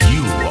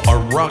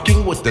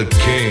rocking with the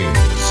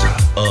kings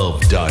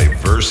of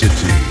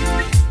diversity.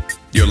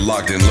 You're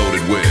locked and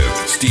loaded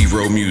with Steve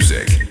Rowe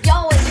Music.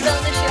 Yo, it's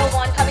Village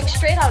 1 coming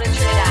straight out of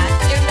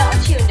Trinidad. You're now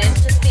tuned in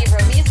to Steve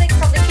Rowe Music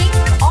from the kings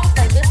of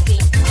diversity.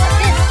 This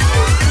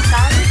is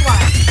Sound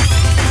Right.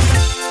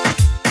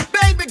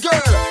 Baby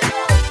girl,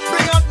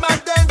 bring out my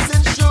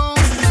dancing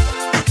shoes.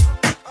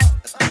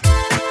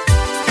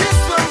 This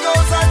one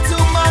goes out to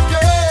my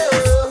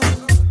girl.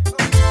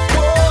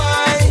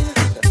 Boy,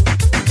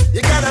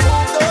 you gotta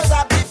move those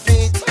happy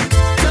feet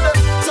to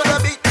the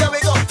beat. There we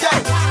go.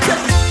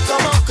 Yo,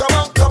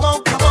 come on.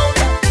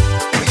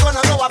 We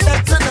gonna go up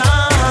there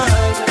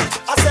tonight.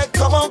 I said,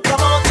 come on,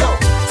 yo.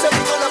 Say we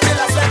gonna feel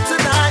a set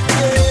tonight.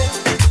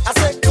 Yeah. I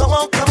said, come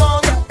on.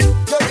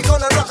 Yeah, we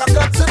gonna rock up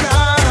there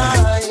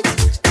tonight.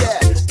 Yeah,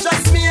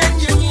 just me and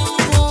you.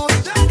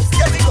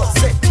 Yeah, we go.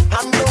 Say, I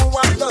know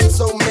I've done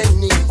so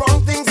many wrong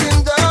things in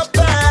the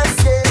past.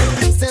 Yeah,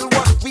 still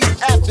what we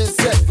have is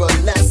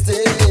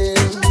everlasting.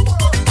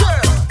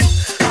 Girl,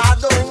 I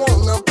don't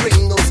wanna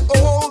bring those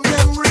old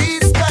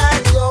memories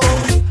back, yo.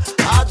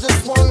 I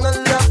just wanna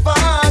love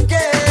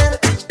again.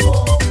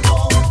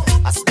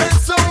 I spent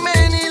so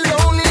many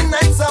lonely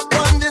nights up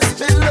on this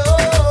pillow,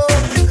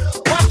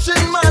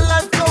 watching my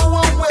life go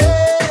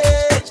away.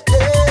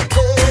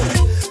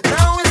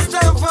 Now it's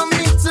time for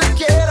me to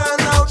get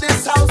out of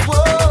this house,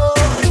 whoa.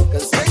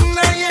 'Cause when I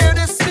hear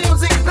this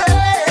music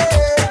play,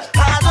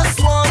 I just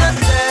wanna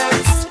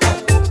dance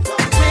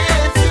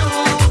with you.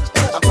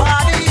 A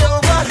party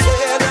over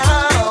here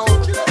now.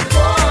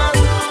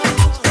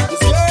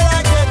 This girl,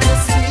 I get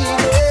this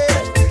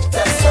feeling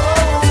that's so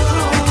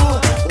true.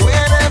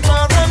 Whenever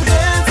I'm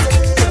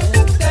dancing,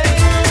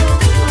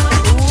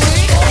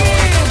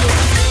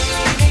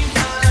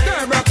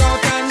 Girl, rock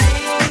out and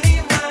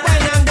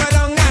wine and go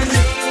down and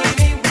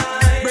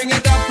bring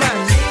it up and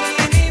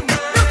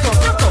rock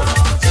out.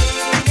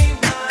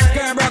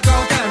 Girl, rock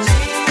out and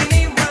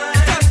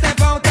just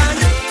step out and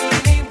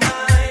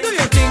do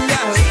your thing,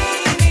 girl.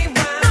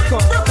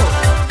 Rock out.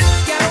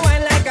 Girl,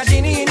 wine like a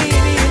genie.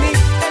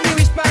 Tell me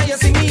which part you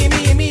sing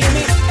me.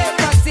 Hey,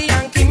 Patsy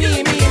and Kimmy.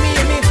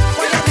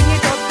 Why you sing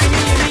it up to me.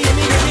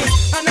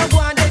 I know go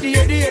on daddy.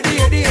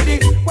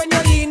 When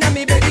you're in on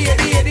me belly,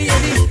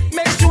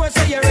 make sure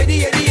say you're ready.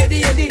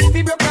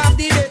 We broke off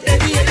the bed,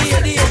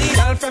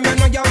 Girl, from you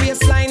know your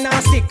waistline now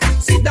stick.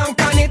 Sit down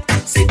on it.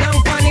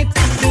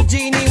 Do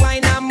genie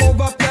wine and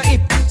move up your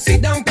hip.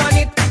 Sit down on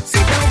it. So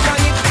girl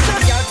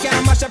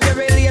can't mash up your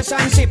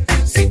relationship.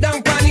 Sit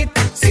down on it.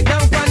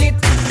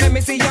 Let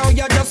me see how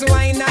you just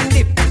wine and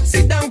dip.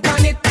 Sit down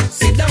on it.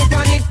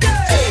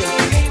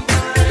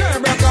 Girl,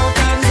 rock out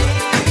and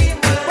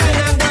wine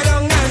and go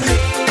down and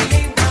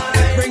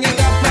bring it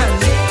up and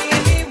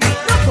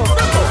rock out.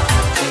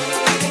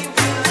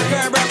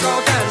 Girl, rock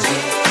out and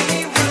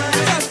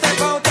just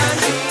step out and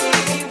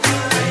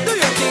do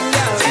your thing,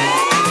 girl.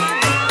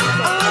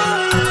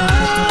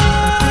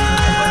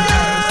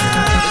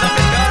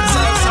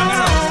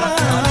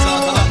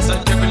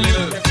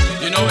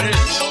 You know what it is.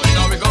 You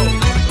know we go.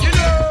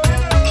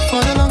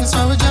 For the longest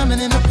while we're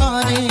jamming in the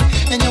party,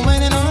 and you're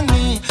waiting on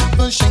me,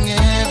 pushing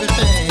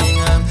everything.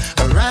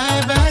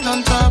 Right back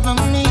on top of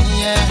me,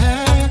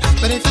 yeah.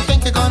 But if you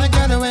think you're gonna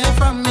get away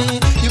from me,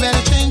 you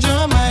better change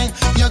your mind.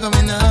 You're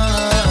going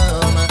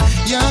home.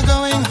 You're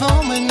going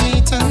home with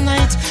me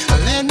tonight.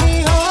 Let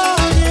me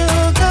hold you,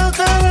 go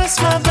caress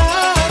my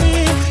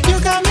body. You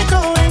got me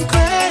going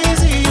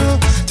crazy. You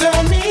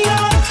turn me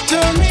on.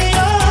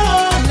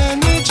 Let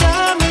me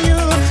jam you,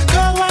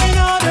 go wine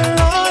all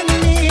around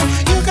me.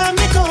 You got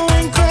me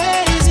going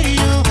crazy.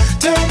 You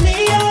turn me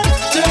on.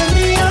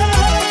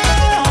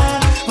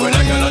 When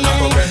a girl not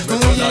go get me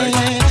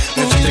tonight,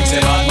 if she thinks a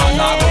bad man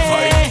not go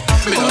fight,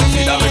 me don't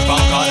see that with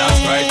back on and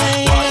straight.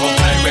 Walk up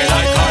and red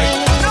like kite.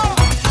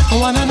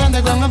 One and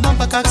underground, a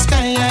bumper cock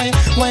sky high,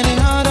 whining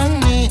hard on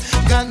me,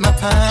 got my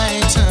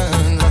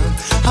python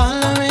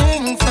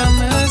hollering for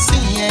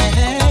mercy,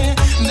 yeah.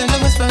 Then the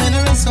whisper in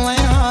her ear, so I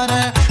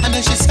harder, and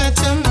then she said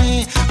to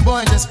me,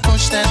 boy, just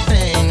push that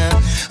thing,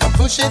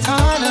 push it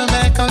harder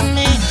back on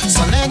me.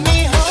 So let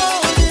me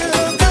hold you,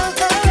 go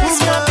caress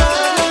my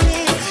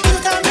body. You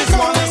got me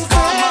going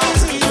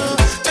crazy. You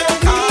turn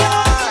me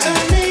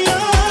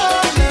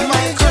on. Let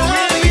me jam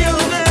you,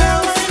 go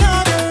wine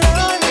all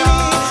around me.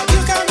 You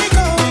got me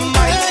going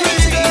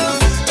crazy.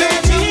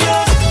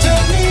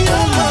 Turn me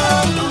on.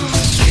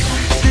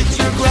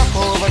 picture graph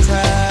over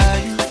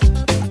time,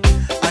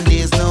 and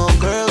there's no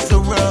girls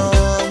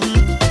around.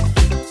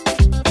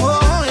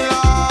 Oh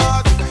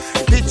Lord,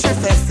 picture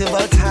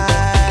festival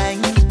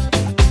time,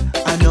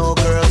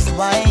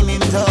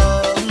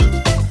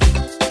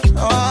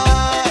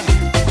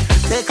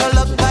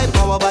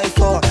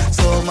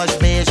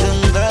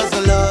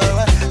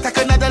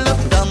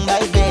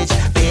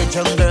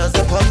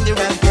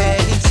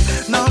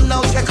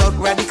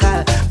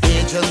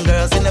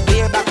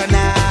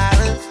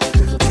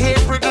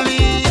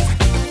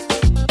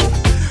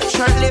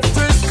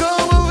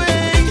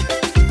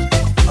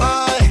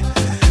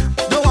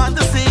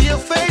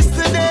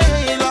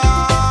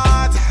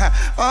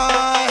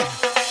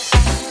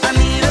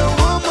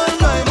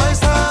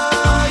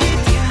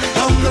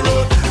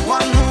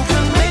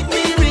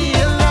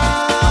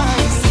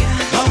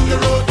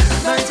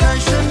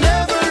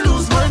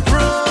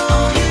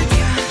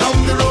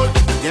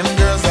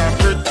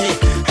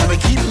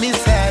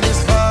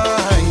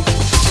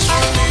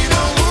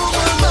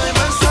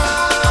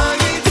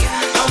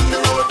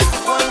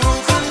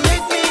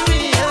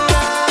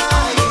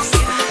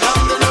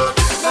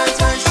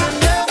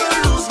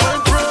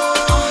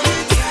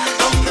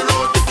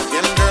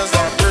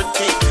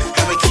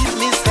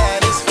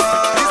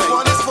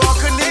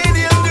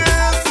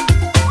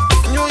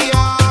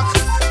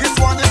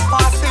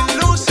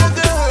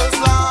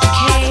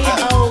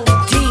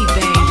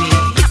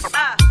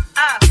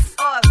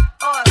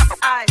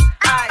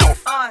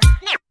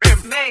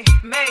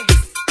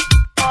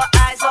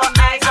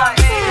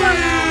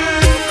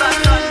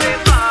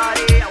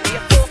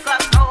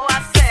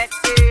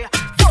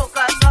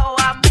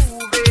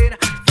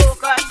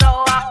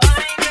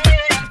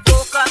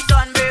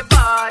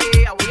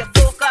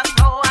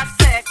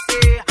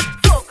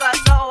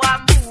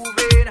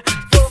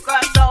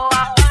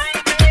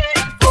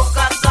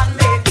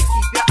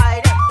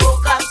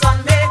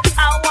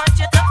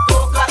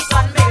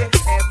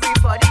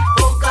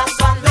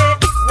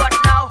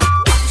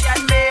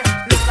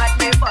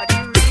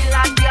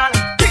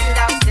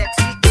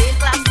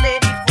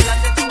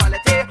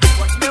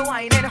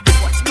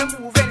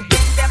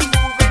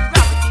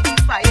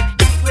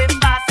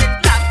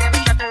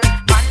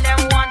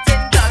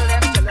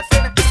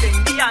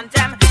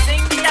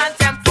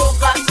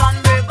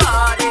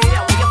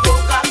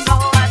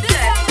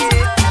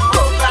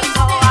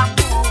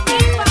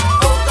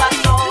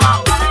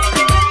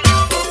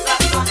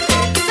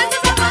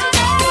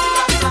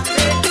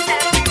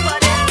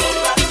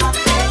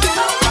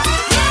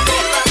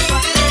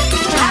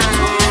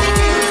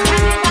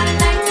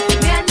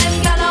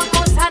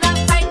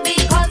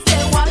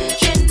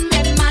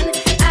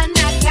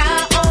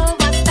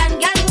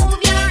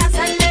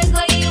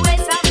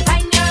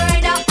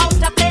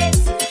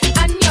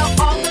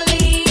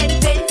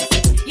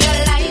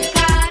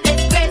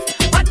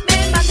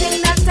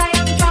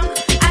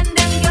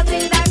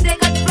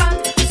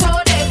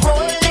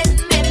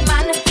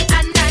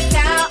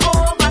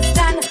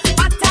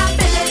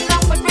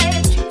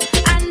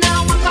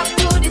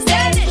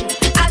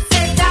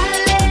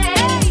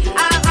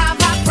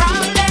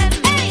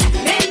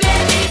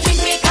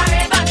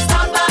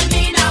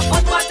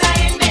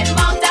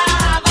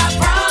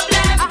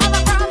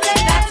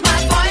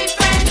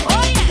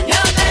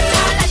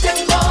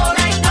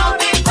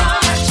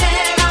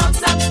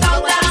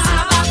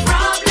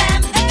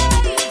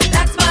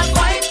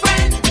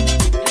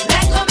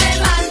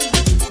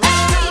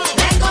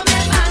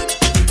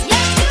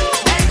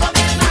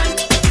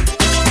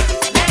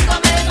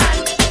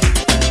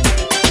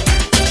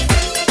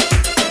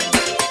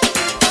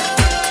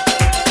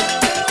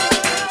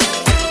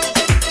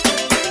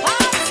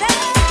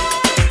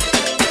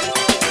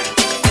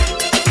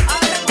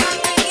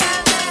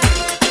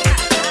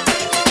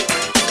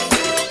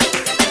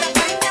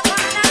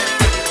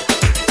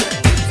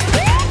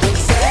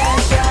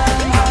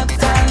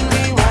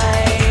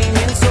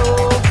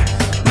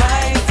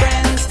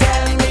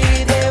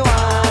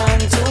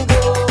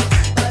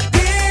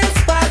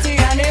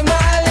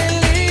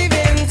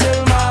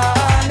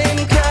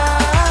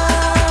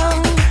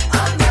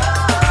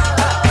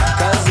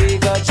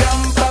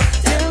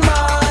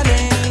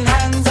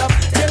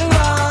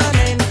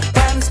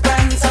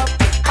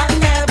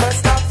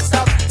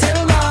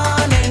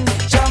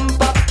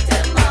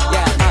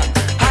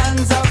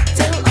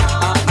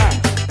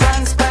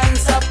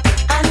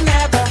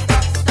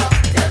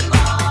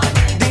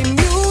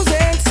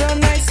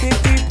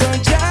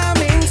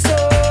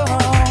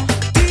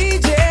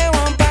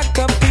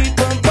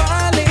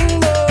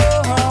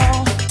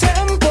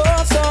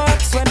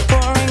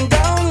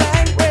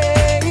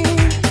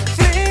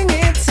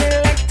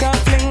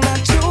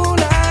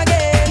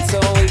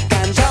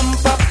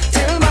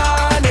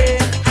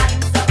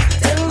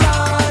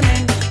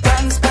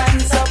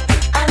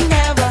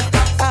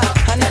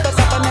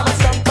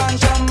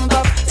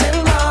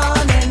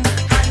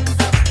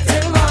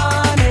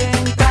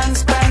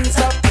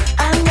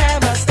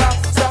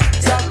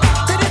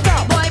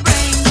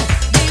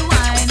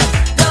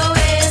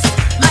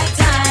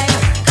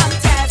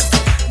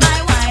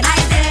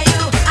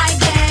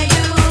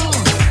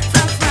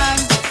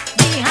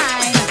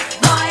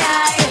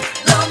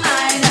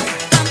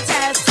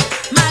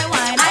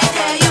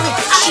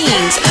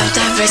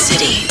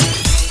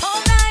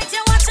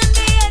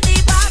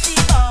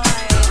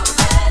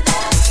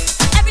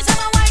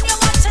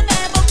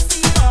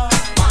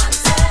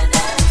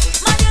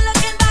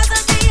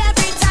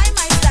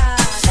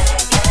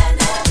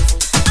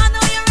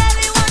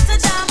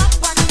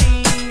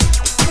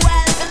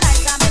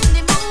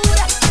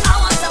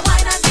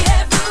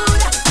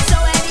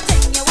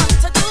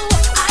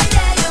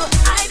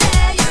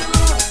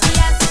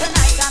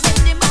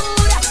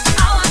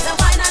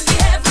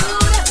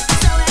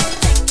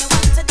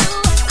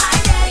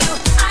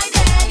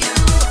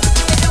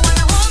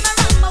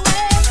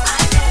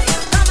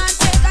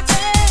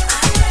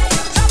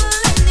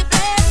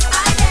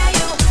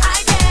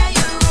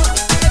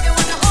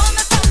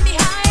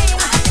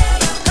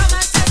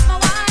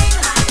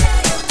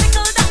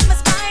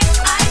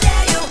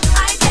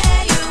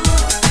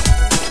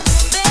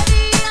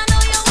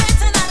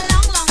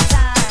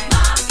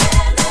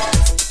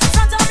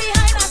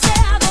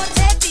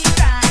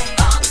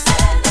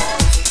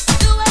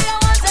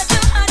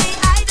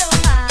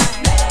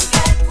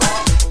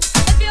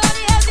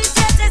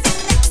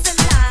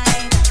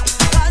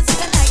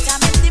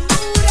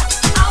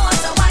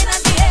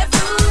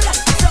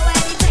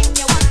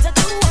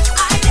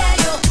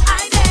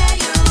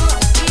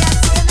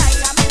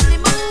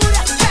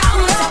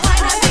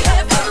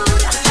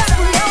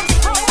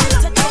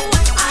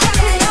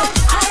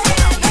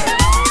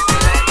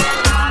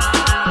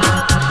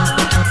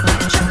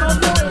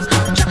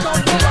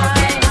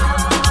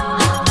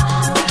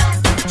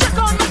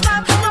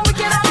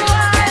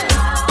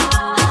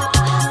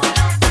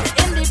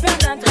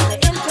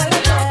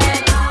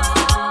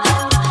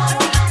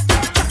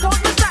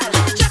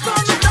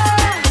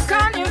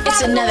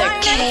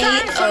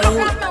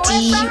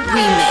 C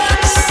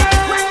Remix.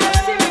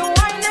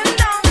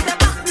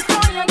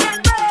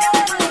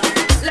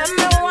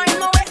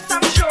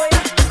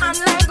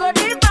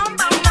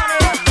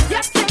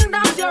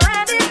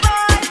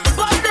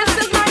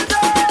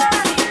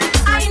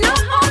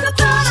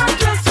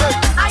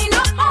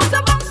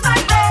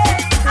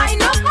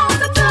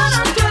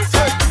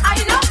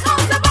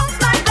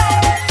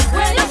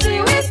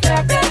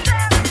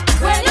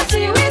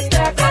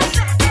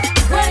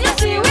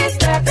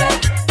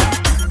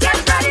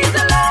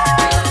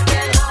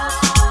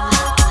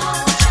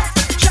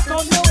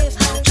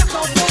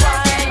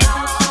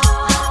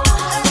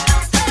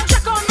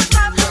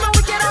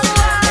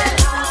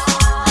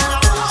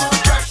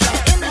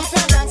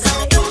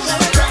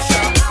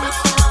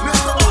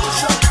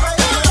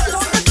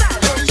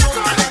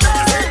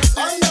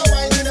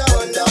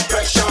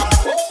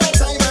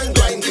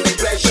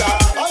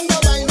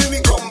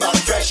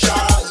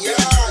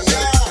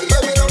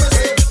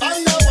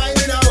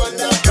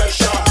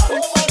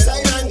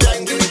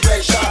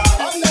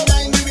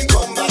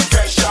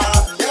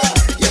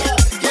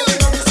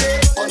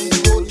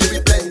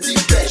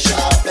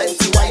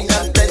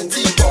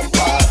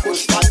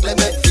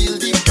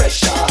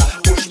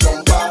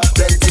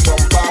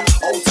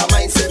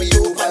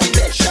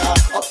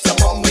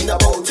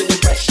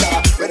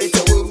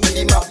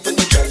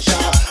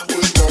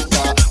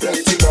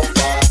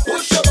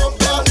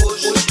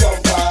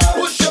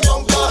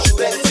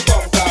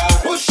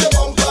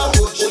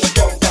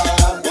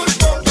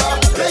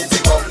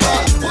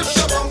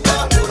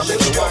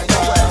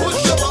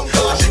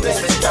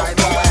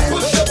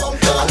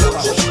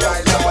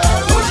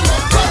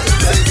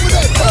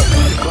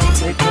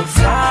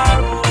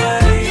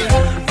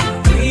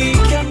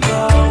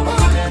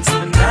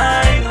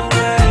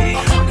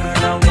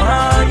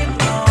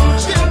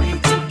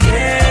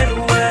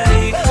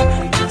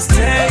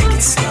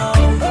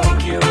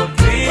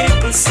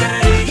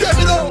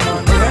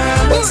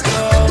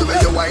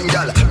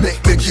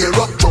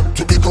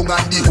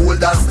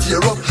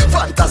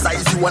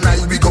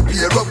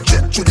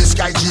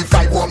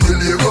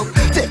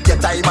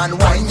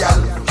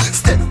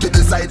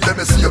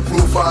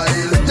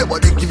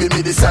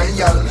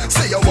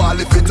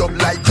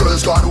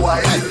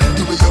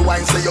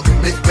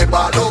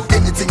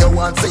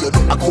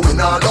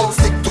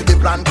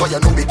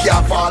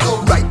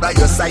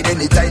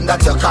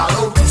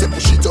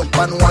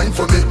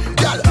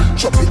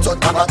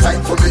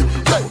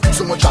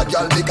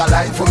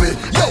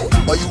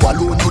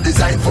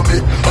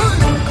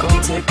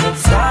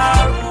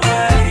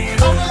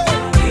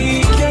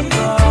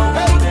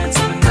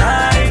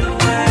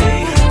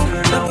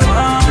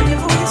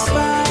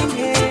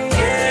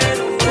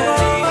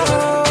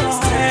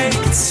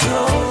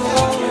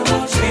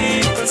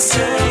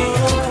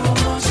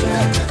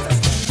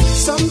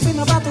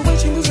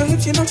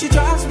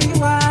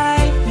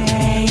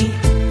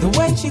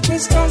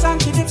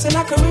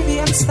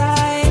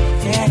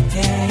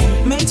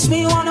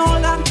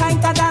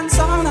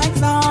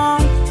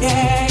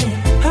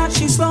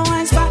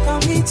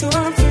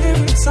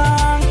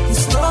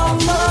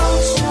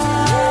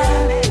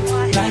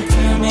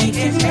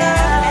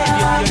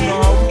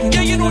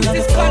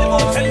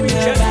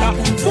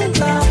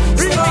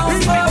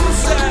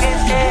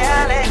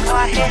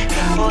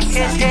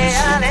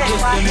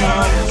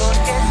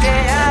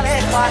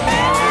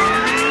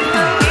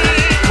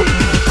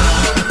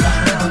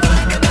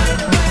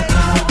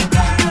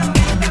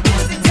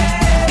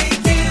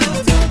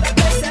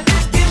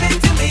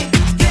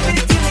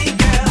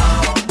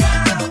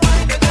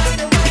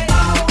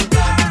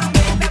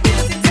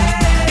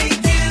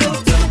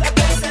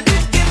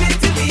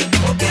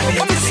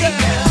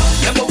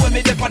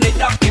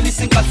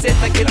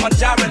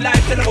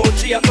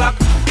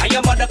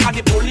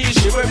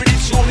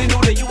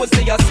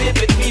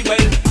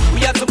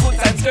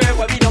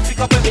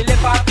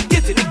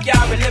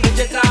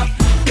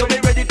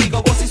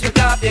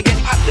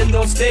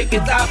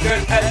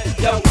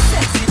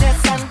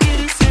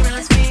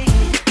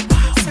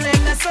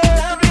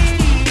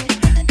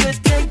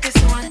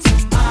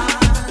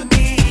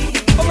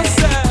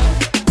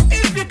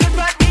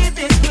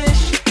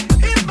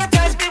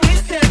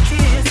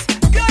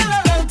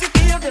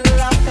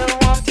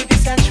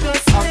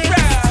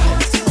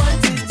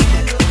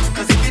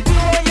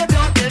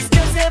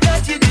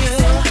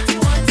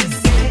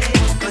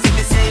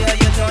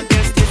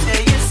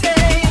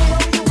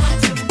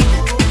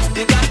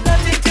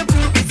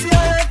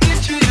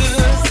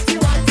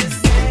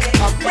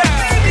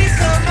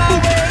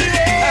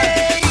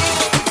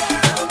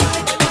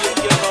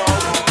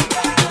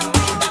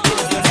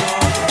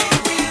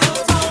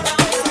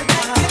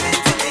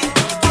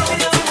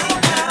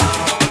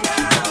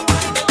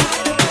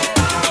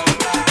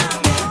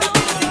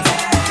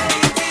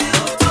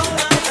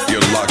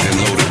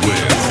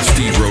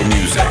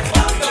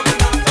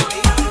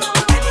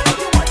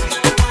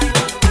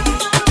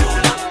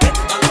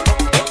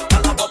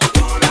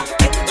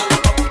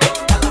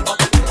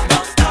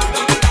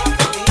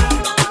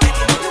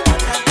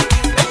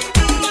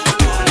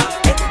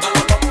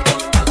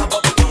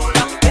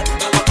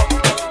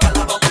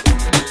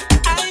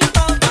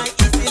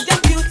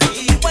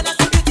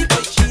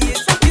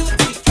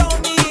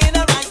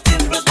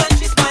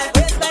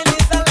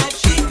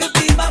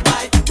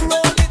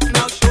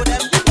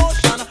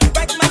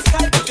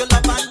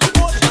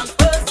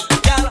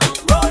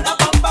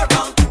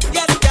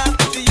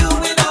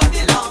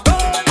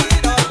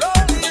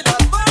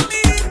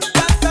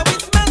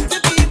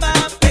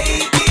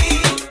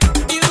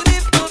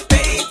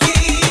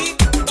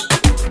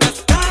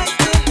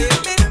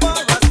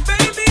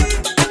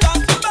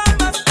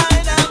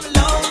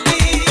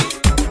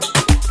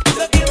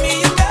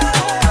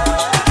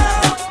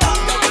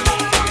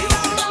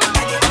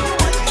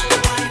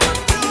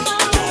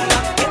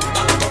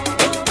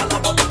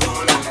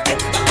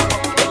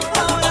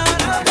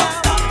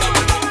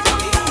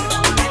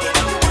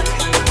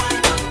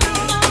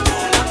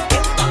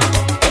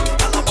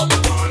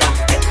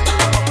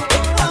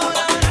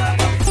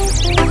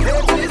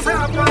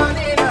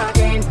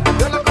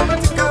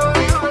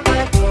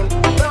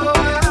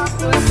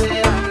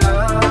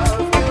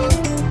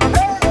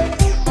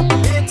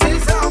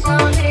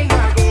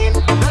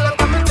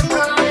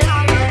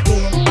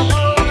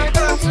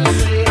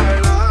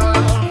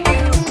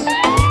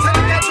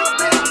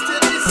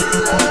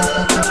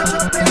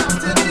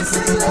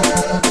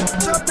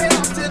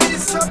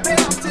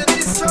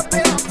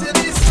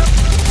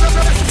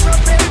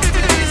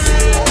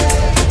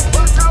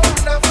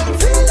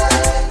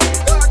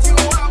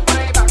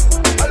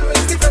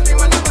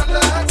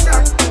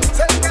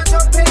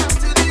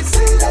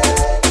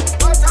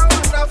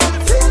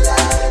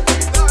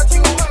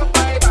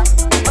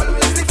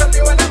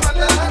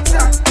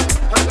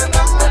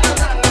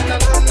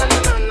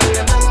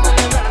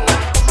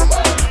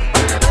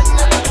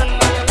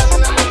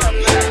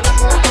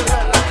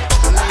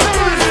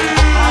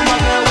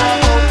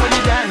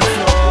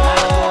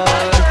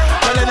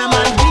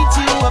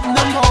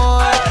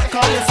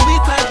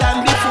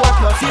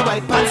 The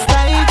white pants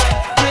tight,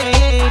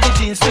 yeah, the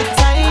jeans fit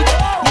tight,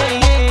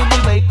 yeah, the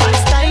white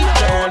pants tight,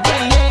 girl,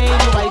 yeah,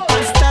 the white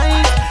pants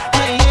tight,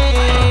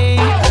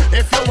 yeah.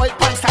 If your white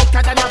pants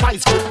tighter than a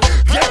vice grip,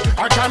 yeah,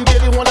 I can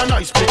barely want a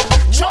nice pick.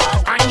 Sure,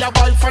 and your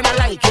boyfriend I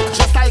like it,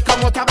 just like a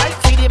motorbike,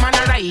 feed him and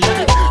I ride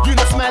it. You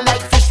don't smell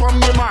like fish from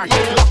the market.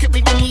 Lock it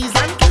with the knees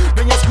and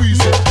then you squeeze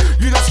it.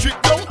 You don't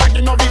strip down and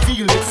you don't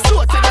reveal it.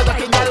 So tell her that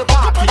you girl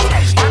park it.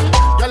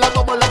 Girl a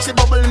bubble like she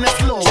bubble in the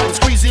slow.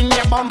 Squeeze in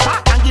your bumper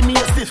and give me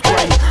a stiff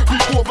cry.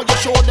 Look over your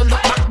shoulder,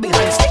 look back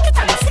behind. Stick it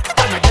and stick it.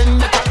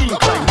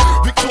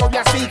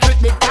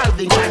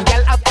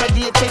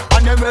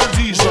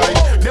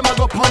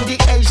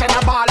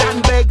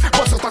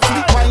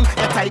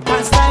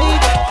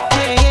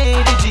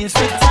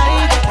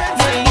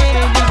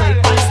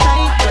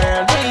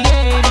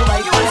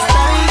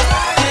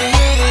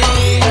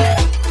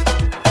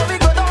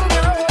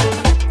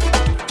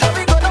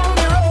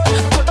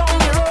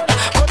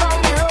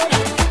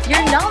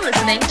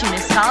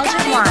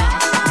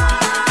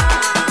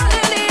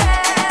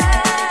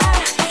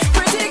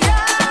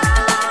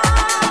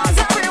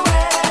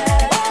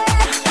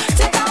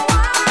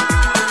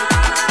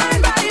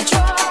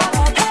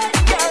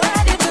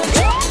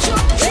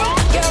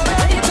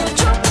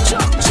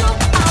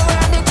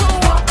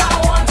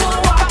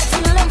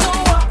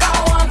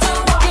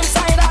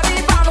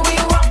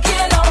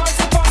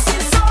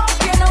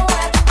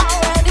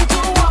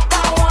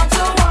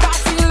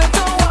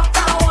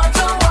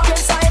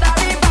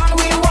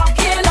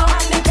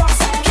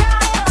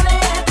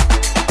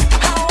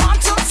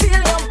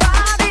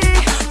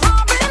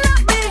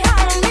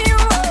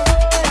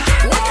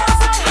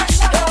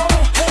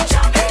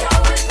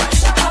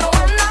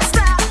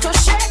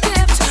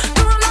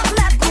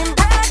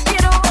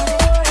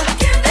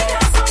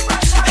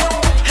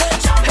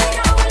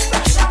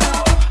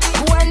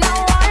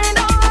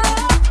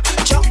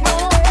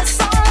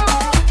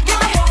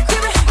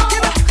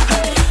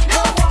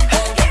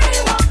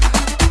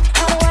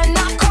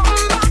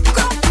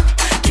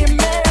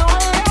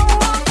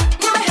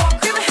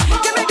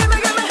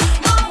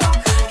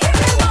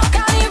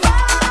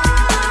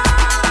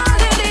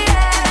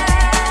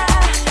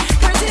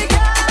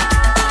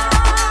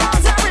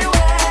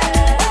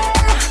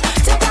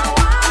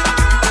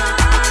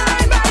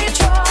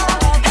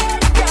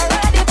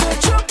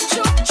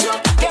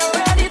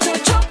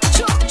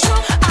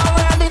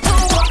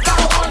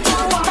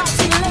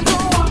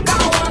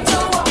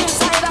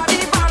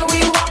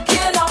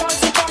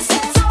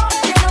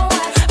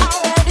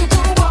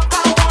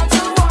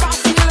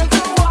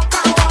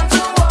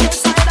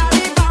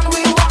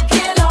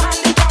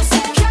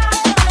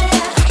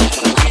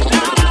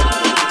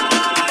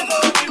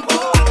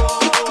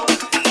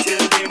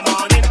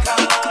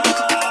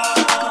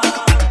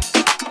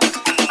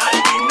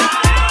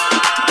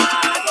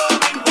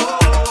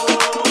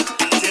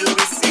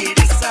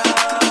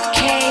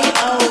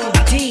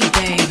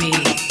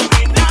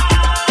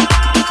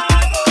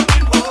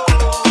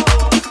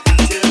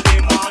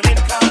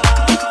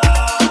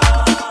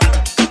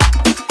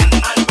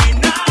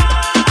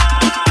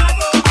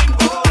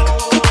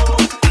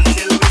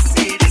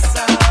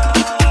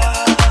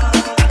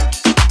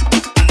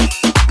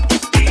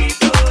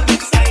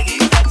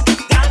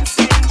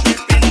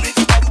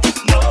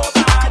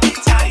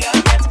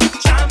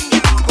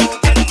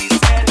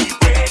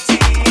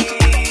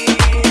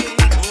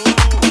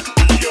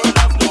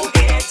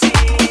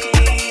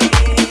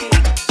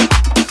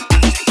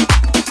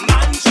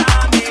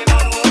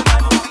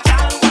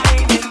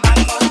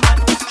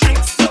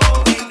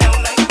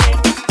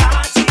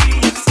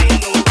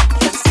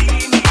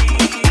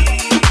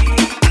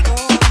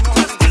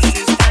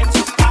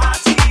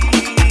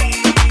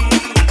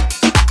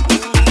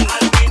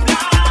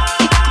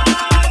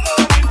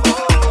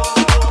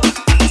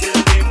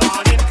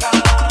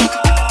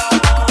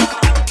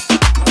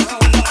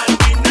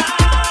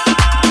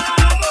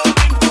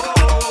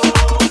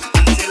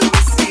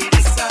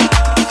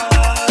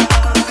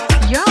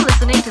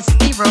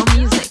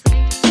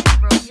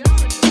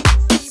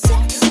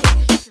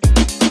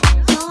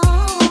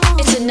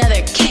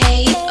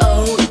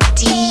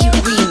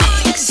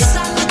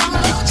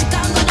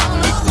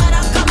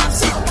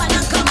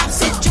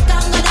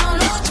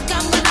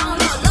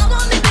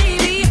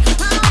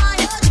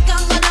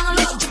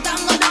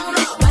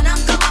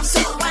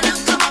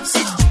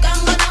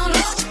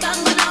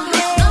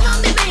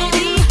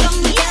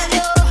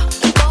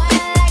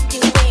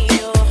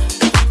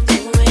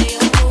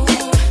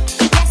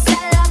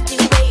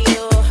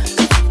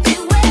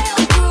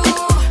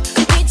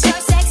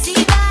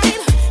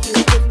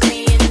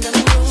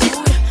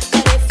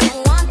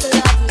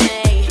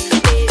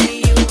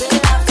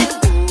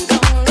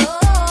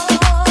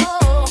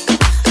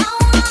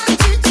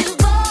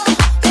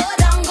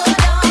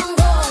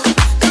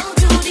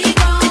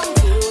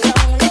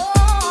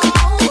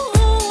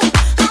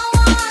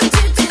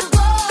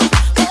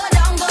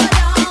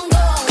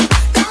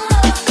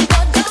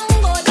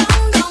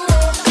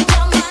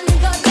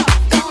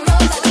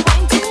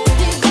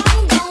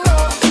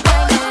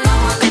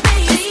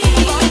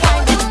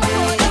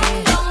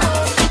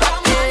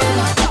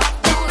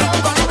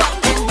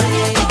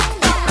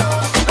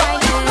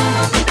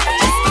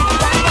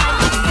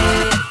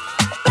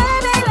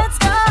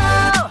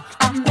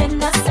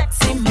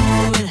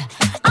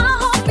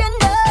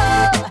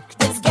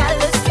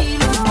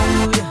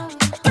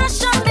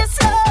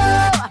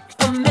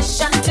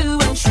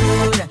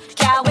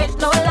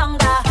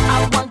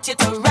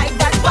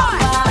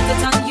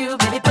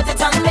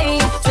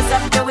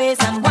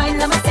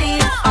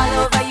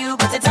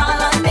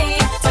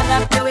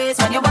 this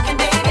when you're walking,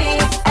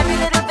 baby. Every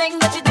little thing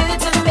that you do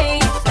to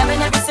me,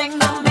 loving every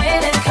single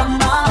minute.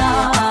 Come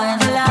on,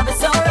 love is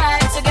so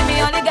right, so give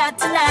me all you got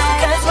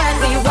tonight. 'Cause when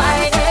we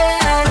whine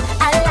it,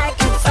 I like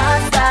it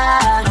faster.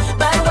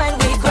 But when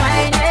we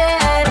grind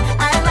it,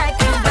 I like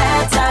it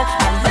better.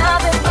 I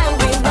love it when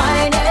we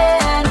whine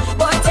it,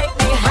 boy, take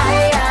me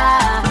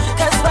higher.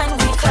 'Cause when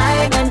we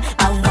climbing,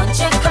 I want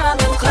you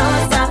coming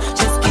closer.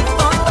 Just keep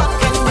on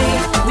walking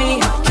me,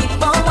 keep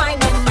on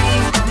whining me,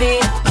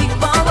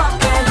 keep on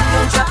walking.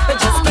 Don't drop it,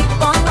 just keep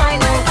on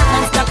whining.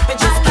 Don't stop it,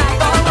 just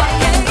keep on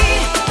walking me,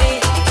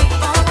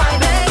 keep on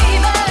whining me,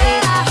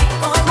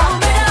 keep on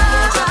walking.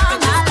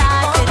 I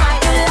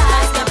like it,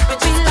 stop it,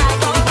 just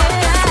like it,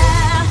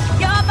 yeah.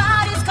 Your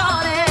body's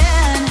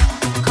calling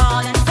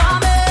for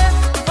me,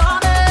 for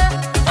me,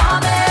 for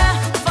me,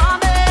 for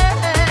me.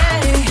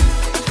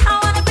 I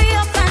wanna be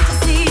your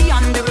fantasy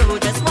on the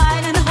road, just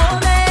whining, hold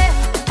me,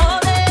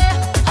 hold me,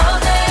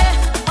 hold me,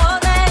 hold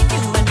me. You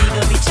and me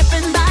will be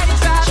chipping by the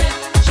drop.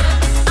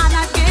 I'm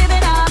not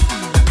giving up.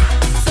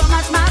 So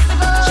much miles to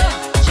go.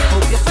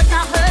 Hope your foot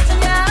not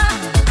hurting ya.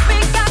 We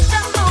got to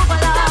move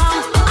along.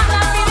 I'm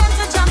not feeling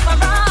to jump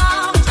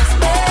around. Just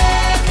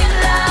making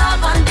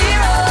love on the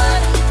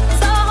road.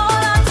 So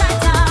hold on tight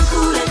now.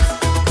 Cool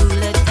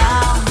it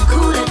down,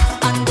 cool it.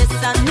 On this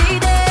sunny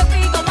day, we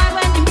go by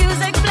when the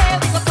music play.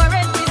 We go for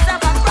it, we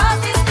step across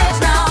the stage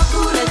now.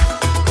 Cool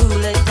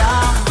it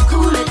down,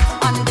 cool it.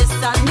 On this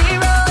sunny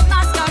road,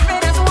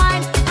 masqueraders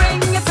wine.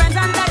 Bring your friends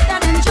and let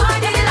them enjoy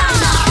the night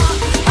now.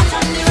 Out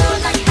on the road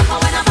like pepper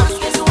when a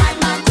basket's wine,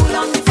 man, cool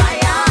on the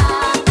fire.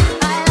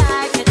 I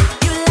like it,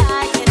 you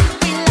like it,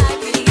 we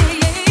like it,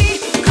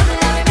 yeah. Come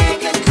let me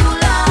make it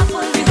cool off.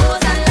 Pull the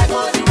hose and let go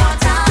the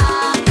water.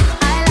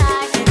 I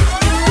like it,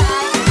 you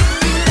like it,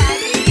 we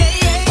like it,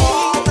 yeah.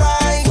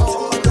 Alright,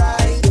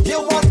 you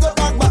want to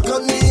back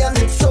on me and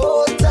it's so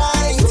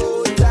tight.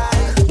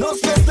 No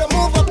space to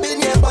move up in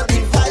here, but the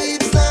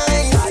vibe's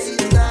nice.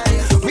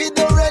 We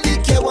don't really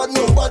care what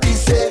nobody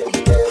say.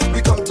 We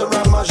come to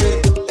ramage,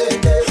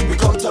 we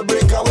come to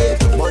break away.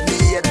 Money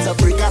yet to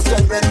break a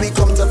sweat when we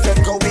come to fed,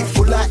 'cause we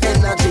full of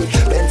energy.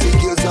 Plenty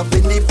girls up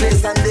in the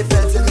place and they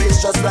belting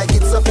race just like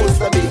it's supposed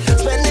to be.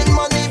 Spending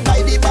money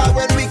by the bar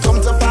when we come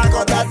to park,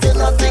 or that ain't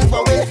nothing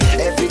for we.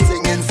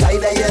 Everything inside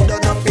the head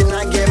done up in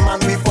a game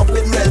and we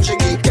popping real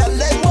jiggy. Girl,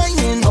 them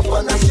whining up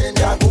on a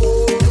stranger.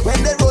 When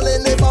they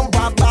rolling, they bump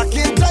back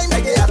in time.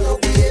 Like they have no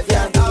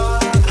behavior.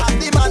 Have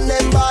the man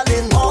them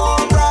balling.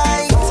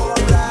 Alright,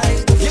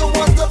 you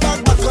want to back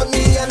on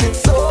me and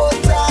it's so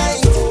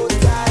tight.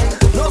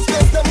 No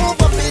space to move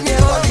up in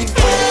here, but the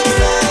vibe's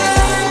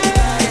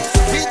nice.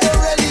 We don't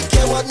really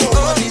care what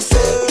nobody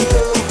say.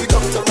 We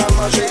come to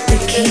ramage.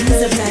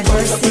 Kings of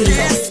diversity.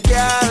 This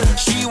girl,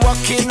 she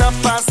walking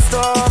up a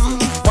storm,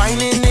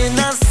 whining in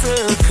a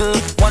circle.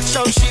 Watch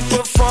how she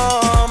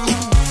perform.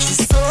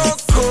 She's so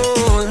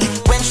cool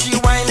when she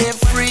whine and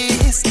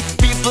freeze.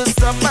 People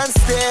stop and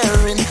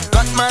staring.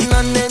 Got man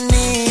on their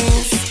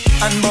knees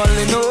and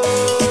balling.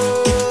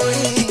 Oh,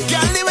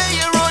 girl, the way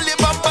you roll your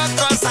bumper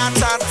cause hot,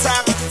 hot,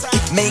 hot,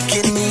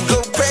 making me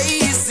go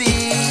crazy.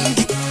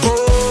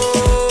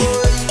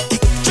 Oh,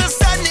 just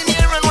standing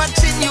here and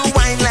watching you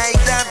whine like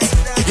that.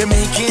 You're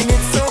making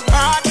it so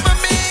hard for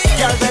me.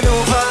 Girl, bend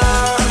over,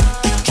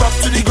 drop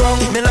to the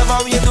ground. Me love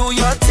how you do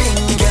your thing.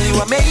 Girl, you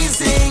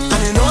amazing,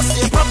 and you know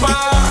stay proper.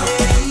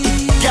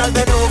 Girl,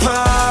 bend over,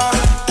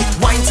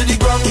 wine to the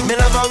ground. Me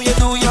love how you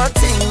do your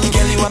thing.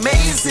 Girl, you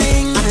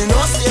amazing, and you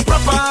know stay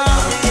proper.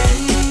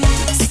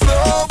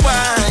 Slow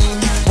wine,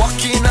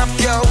 walking up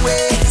your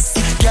waist.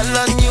 Girl,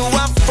 on you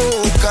a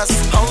focus,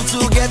 how to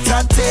get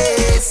a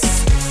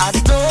taste. I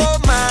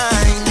don't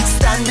mind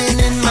standing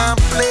in my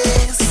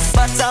place,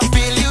 but I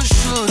feel you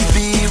should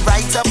be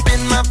right up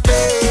in my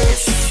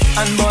face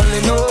and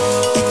balling.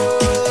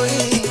 Oh,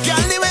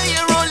 girl, the way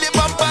you roll the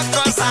bumper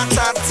cause hot,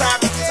 hot,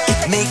 hot,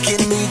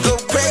 making me go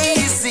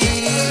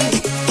crazy.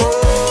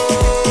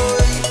 Oh,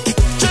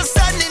 just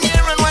standing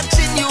here and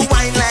watching you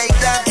whine like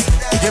that.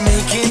 You're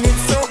making it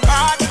so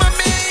hard for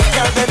me.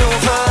 Girl, bend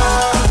over,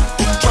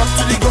 drop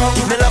to the ground.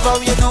 Me love how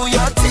you do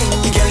your thing.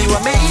 Girl, you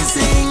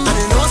amazing, and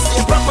you know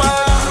stay proper.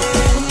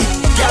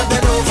 Girl,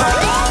 bend over,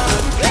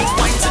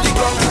 wine to the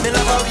ground. Me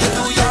love how you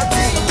do your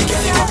thing.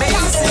 Girl, you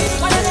amazing,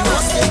 and you know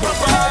stay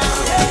proper.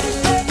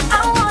 I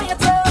want you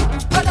to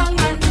go down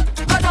and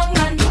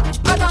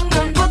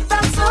put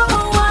that slow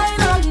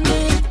wine on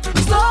me,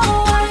 slow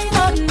wine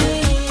on me.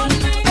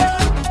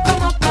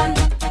 Come up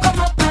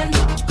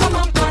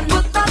and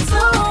put that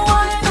slow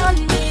wine on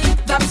me,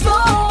 that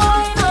slow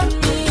wine on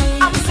me.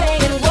 I'm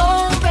saying,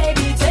 whoa,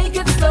 baby, take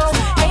it slow.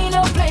 Ain't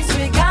no place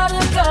we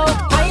gotta go.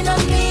 Wine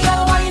on me,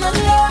 oh, wine on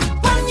you.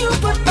 When you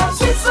put that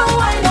sweet slow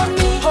wine on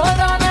me, hold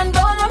on and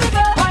don't let me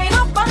go. Wine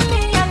up on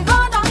me and go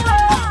down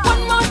low.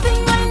 One more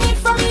thing I need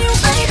from you,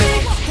 baby.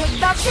 Put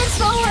that sweet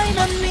slow wine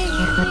on me.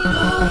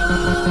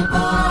 Ooh,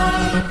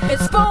 boy,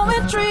 it's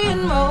poetry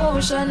in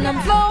motion. I'm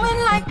flowing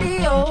like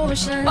the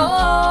ocean.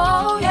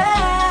 Oh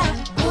yeah.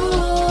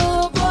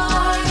 Ooh,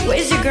 boy.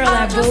 Where's your girl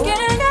at, boo? Just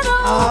can't get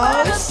over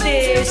Oh the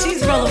shit, things you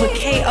she's do rolling to with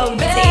me, KOD.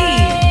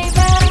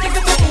 baby.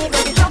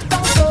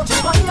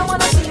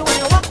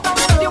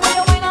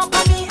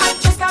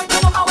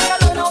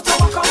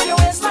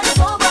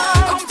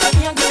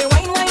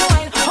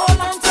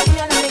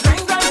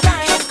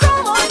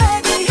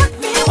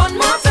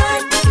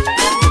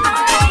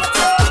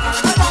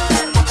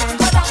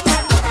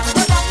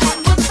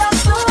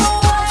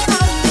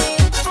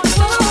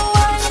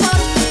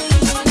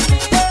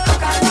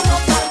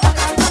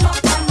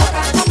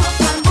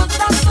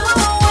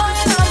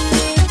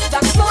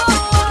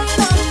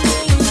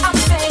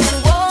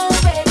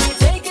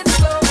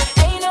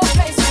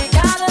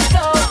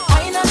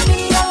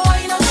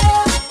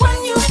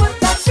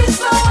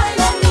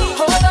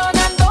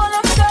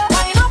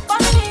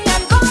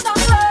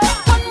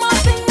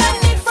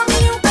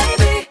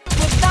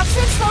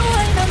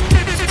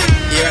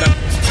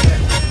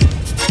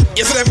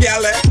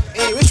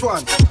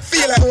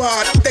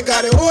 want take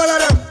out the whole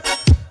of them.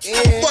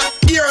 But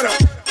here now,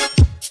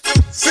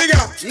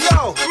 figure,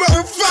 yo, me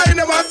find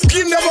them and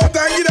skin them out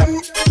and give them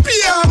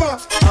pyjama.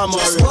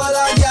 Just hold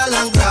a girl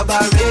and grab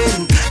her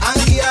in and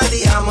give her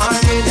the hammer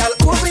in. Girl,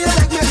 put me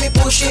like make me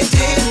push it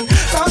in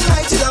from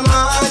night till the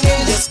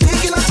morning. Just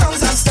speaking of tongues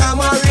and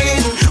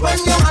stammering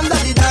when you under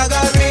the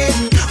dagger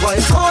in.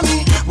 Why for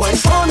me? Why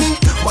for me?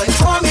 Why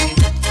for me?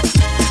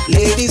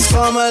 Ladies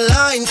form a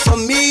line for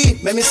me.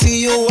 Let me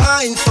see you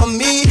wine for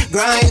me.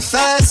 Grind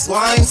fast,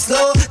 wine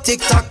slow.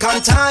 Tick-tock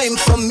on time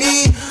for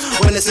me.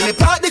 When they see me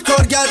part the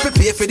crowd, girl,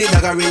 prepare for the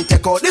daggering.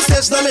 Take out the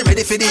stage, now me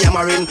ready for the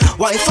hammering.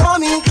 Wine for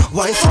me,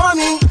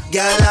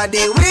 girl, I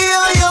the way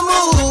how you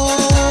move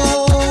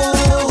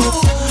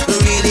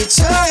really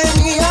turn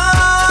me on.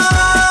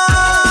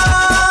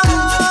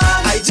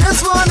 I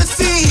just wanna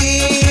feel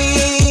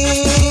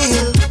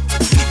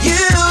you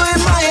in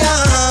my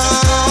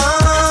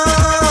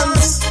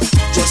arms.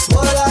 Just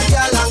hold a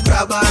girl and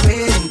grab her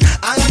in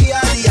and give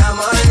her the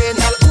hammering.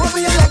 I'll put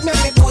me like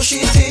make me push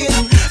it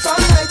in from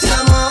night till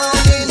the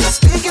morning.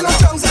 Speaking of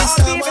tongues and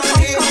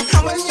stammering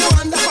when you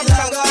under the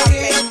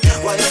daggering.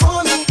 Why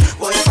for me?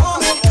 Why for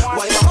me?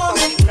 Why for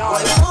me?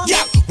 Why for me?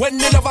 Yeah, when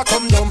the lover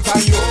come down for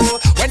you,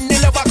 when the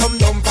lover come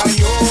down for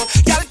you,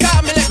 girl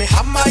call me, let me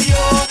hammer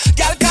you.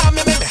 Girl call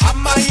me, let me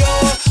hammer you.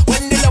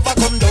 When the lover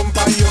come down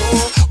for you,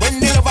 when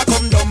the lover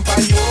come down for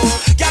you,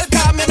 girl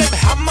call me, let me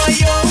hammer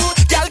you.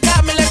 Girl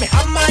call me, let me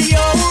hammer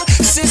you.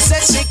 She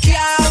said she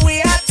can't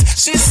wait.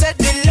 She said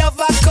the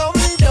lover come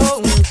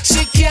down.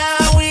 She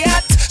can't wait.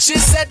 She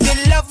said the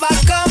lover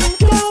come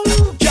down.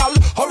 Girl,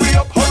 hurry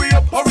up, hurry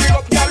up, hurry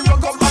up. Girl,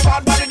 run up my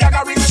bad body,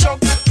 dagger ring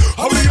shock.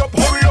 Hurry up,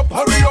 hurry up,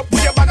 hurry up.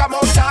 With your bag of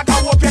mouth talk, I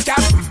hope you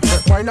can.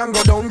 Wine and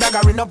go down,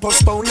 dagger in a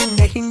postpone. In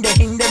the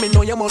me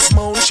know you must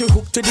moan. She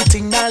hooked to the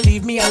thing, now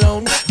leave me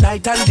alone.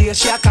 Night and day,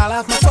 she a call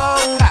off my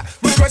phone.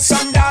 Request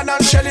some down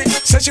and Shelly.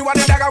 Say she want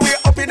the dagger way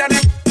up in the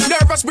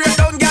nervous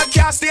breakdown, girl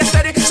can't stay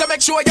steady. So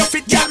make sure you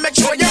fit, girl, make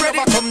sure you're ready.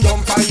 When the lover come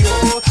down for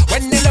you,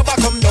 when the lover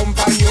come down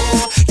for you,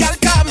 girl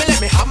call me, let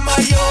me hammer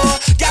you.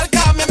 Girl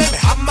call me, let me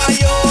hammer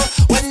you.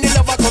 When the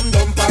lover come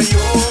down for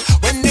you,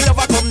 when the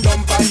lover come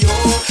down for you,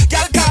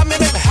 girl call me,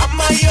 let me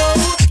hammer you.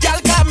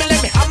 Girl call me, let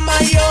me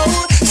hammer you.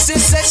 She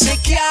said she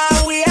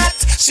can't wait.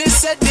 She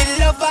said the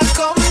lover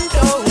come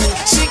down.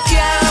 She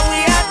can't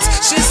wait.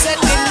 She said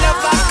the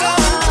lover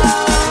come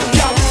down.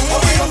 Girl,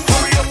 hurry up,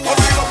 hurry up,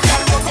 hurry up.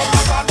 Girl, look up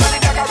my bad body,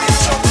 dagger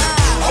reach up.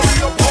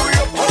 Hurry up, hurry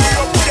up, hurry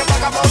up. With your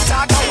bag of mouth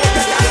talk, I hope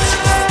you got it.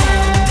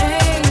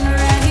 Standing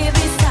right here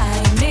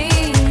beside me,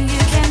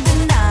 you can't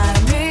deny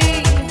me.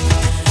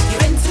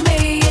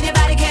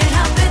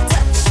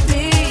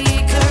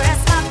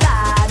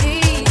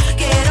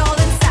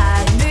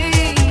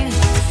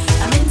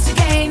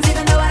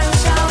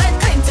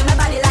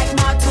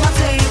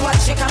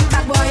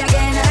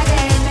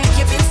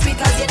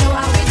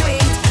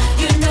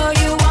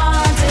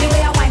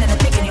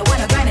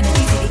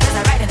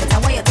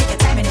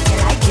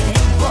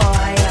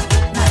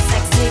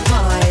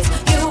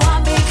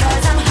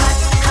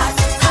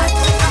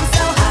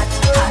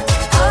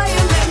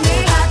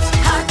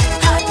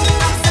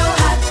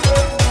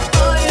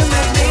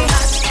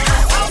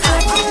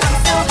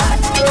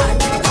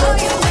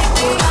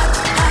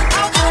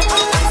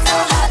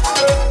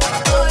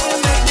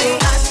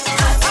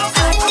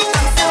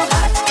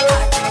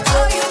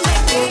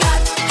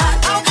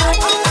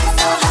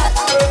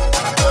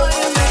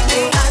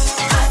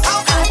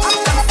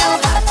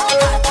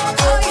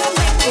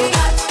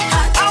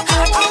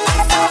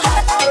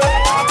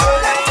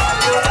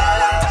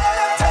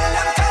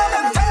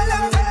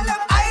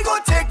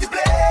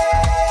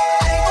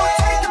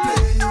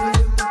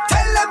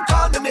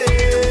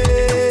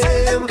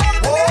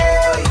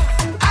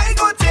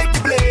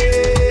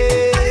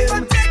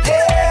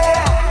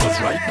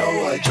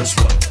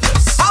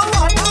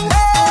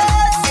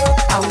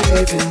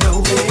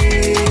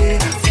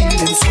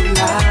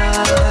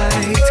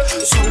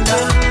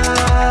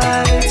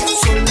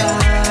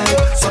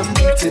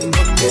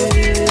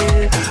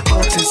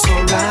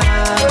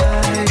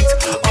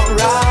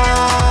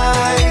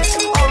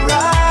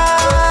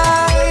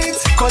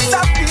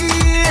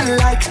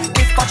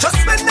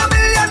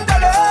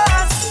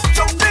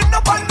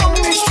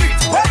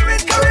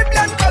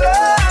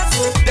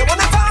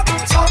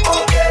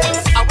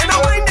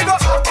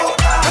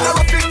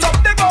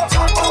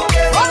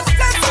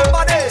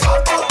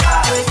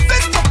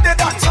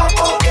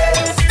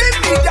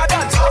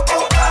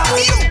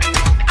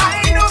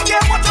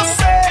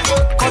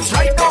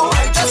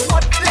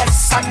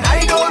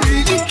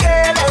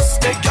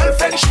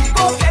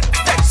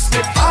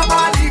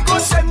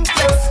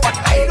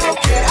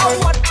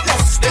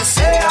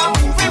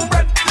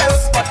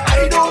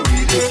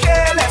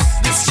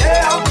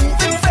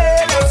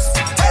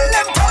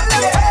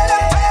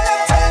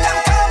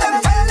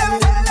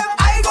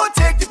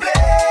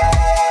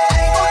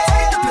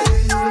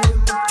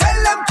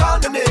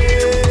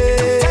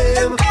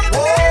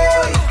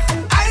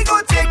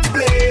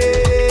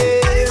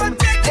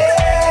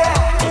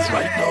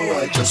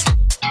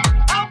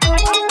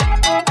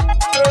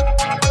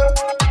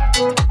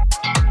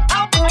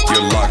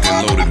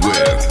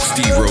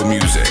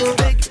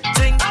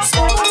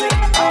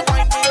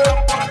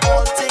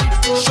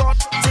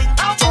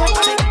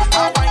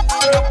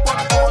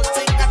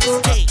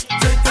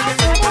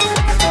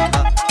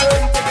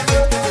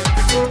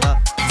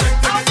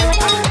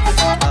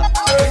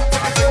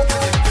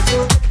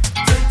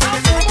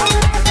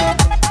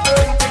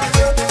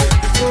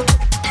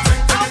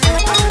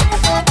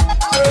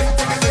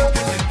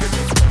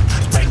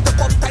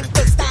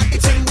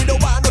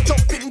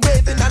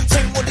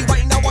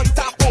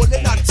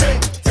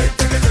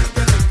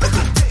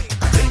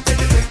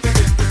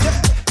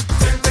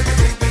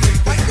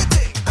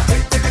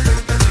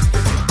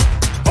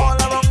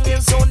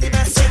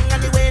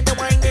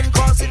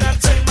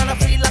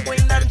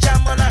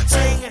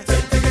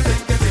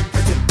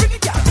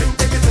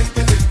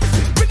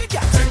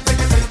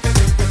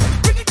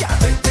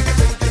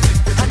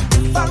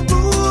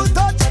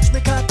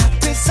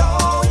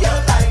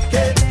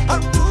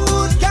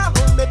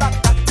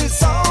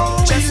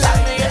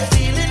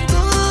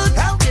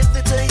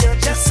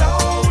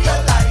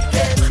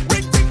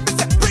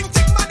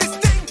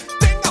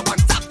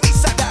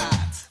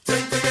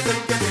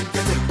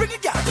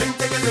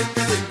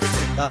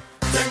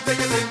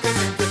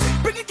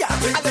 Bring it down,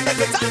 and then make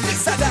it time this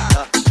sada.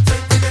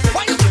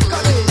 Why you keep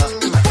on it?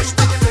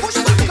 Push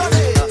back on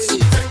it.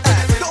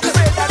 Don't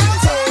afraid that it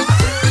takes.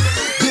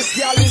 This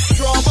girl is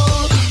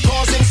trouble,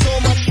 causing so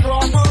much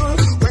trouble.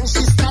 When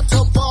she start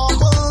to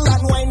bubble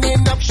and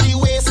winding up she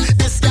waist,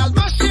 this girl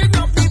mashing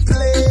up the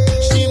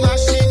place. She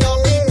mashing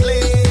up the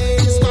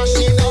place,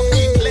 mashing up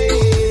the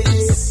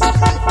place.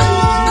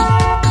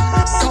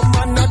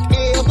 Someone not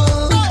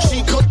able, she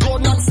could go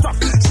non-stop.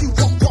 She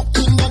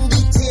walking on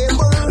the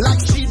table like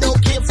she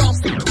don't give a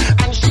fuck,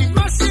 and she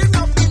mashing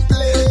up the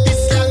place.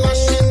 This girl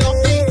mashing up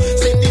the,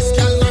 say this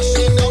girl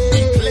mashing up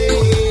the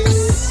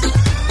place.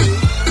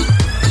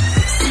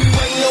 See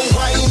when you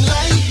whine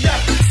like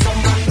that,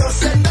 someone does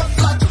send a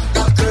flat.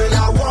 But girl, I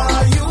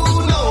want you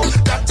know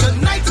that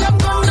tonight I'm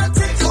gonna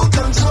take full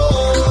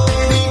control.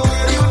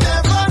 You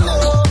never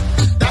know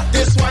that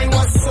this wine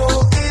was so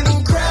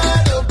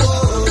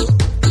incredible.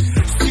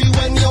 See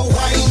when you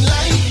whine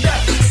like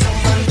that,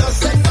 someone does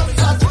send a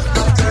flat.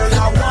 But girl, I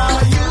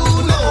want you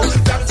know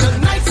that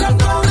tonight I'm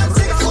gonna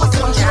take full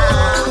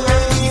control.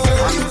 You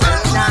never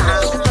know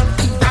that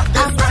this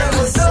wine was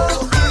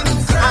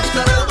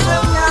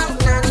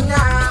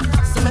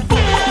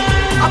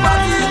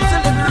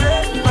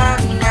so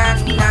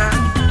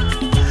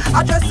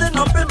I'm dressing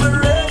up in my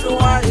red,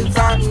 white and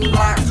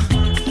black.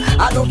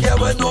 I don't care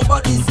what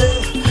nobody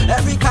say.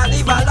 Every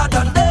carnival I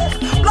done day.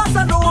 Plus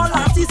I know all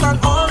artists and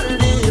all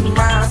the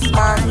mass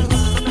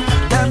minds.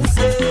 Them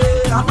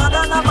say I'm mad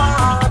and I'm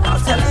mad.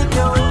 I'm telling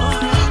you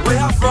where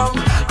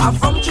I'm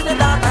from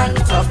Trinidad and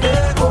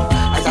Tobago.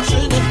 As a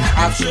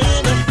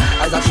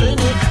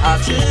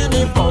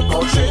Trini,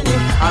 Poco Trini,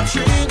 I'm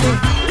Trini.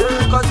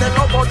 Cause they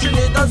know how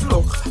Trini does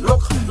look.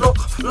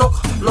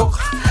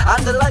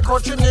 And they like how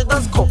Trini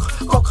does cook.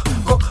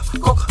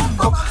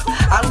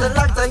 And they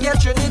like to hear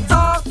Trini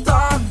talk.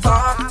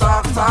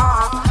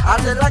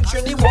 And they like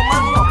Trini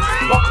woman walk.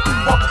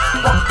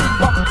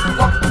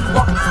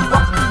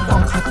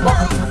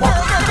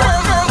 Oi,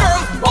 tell you,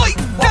 oi,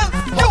 tell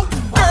you,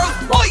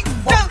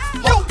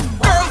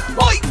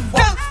 oi,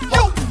 tell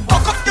you.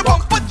 Walk up your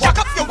bumper, jack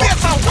up your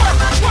waist and work.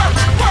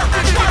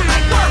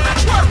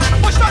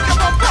 Push back your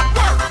bumper,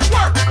 work.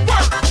 Walk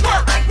up your bumper,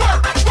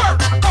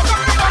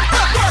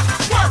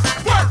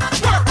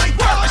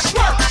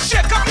 work.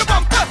 Shake up your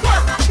bumper,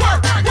 work.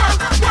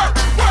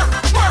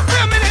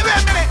 Wait a minute,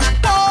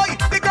 boy,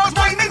 the girls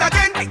whining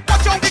again.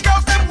 Watch your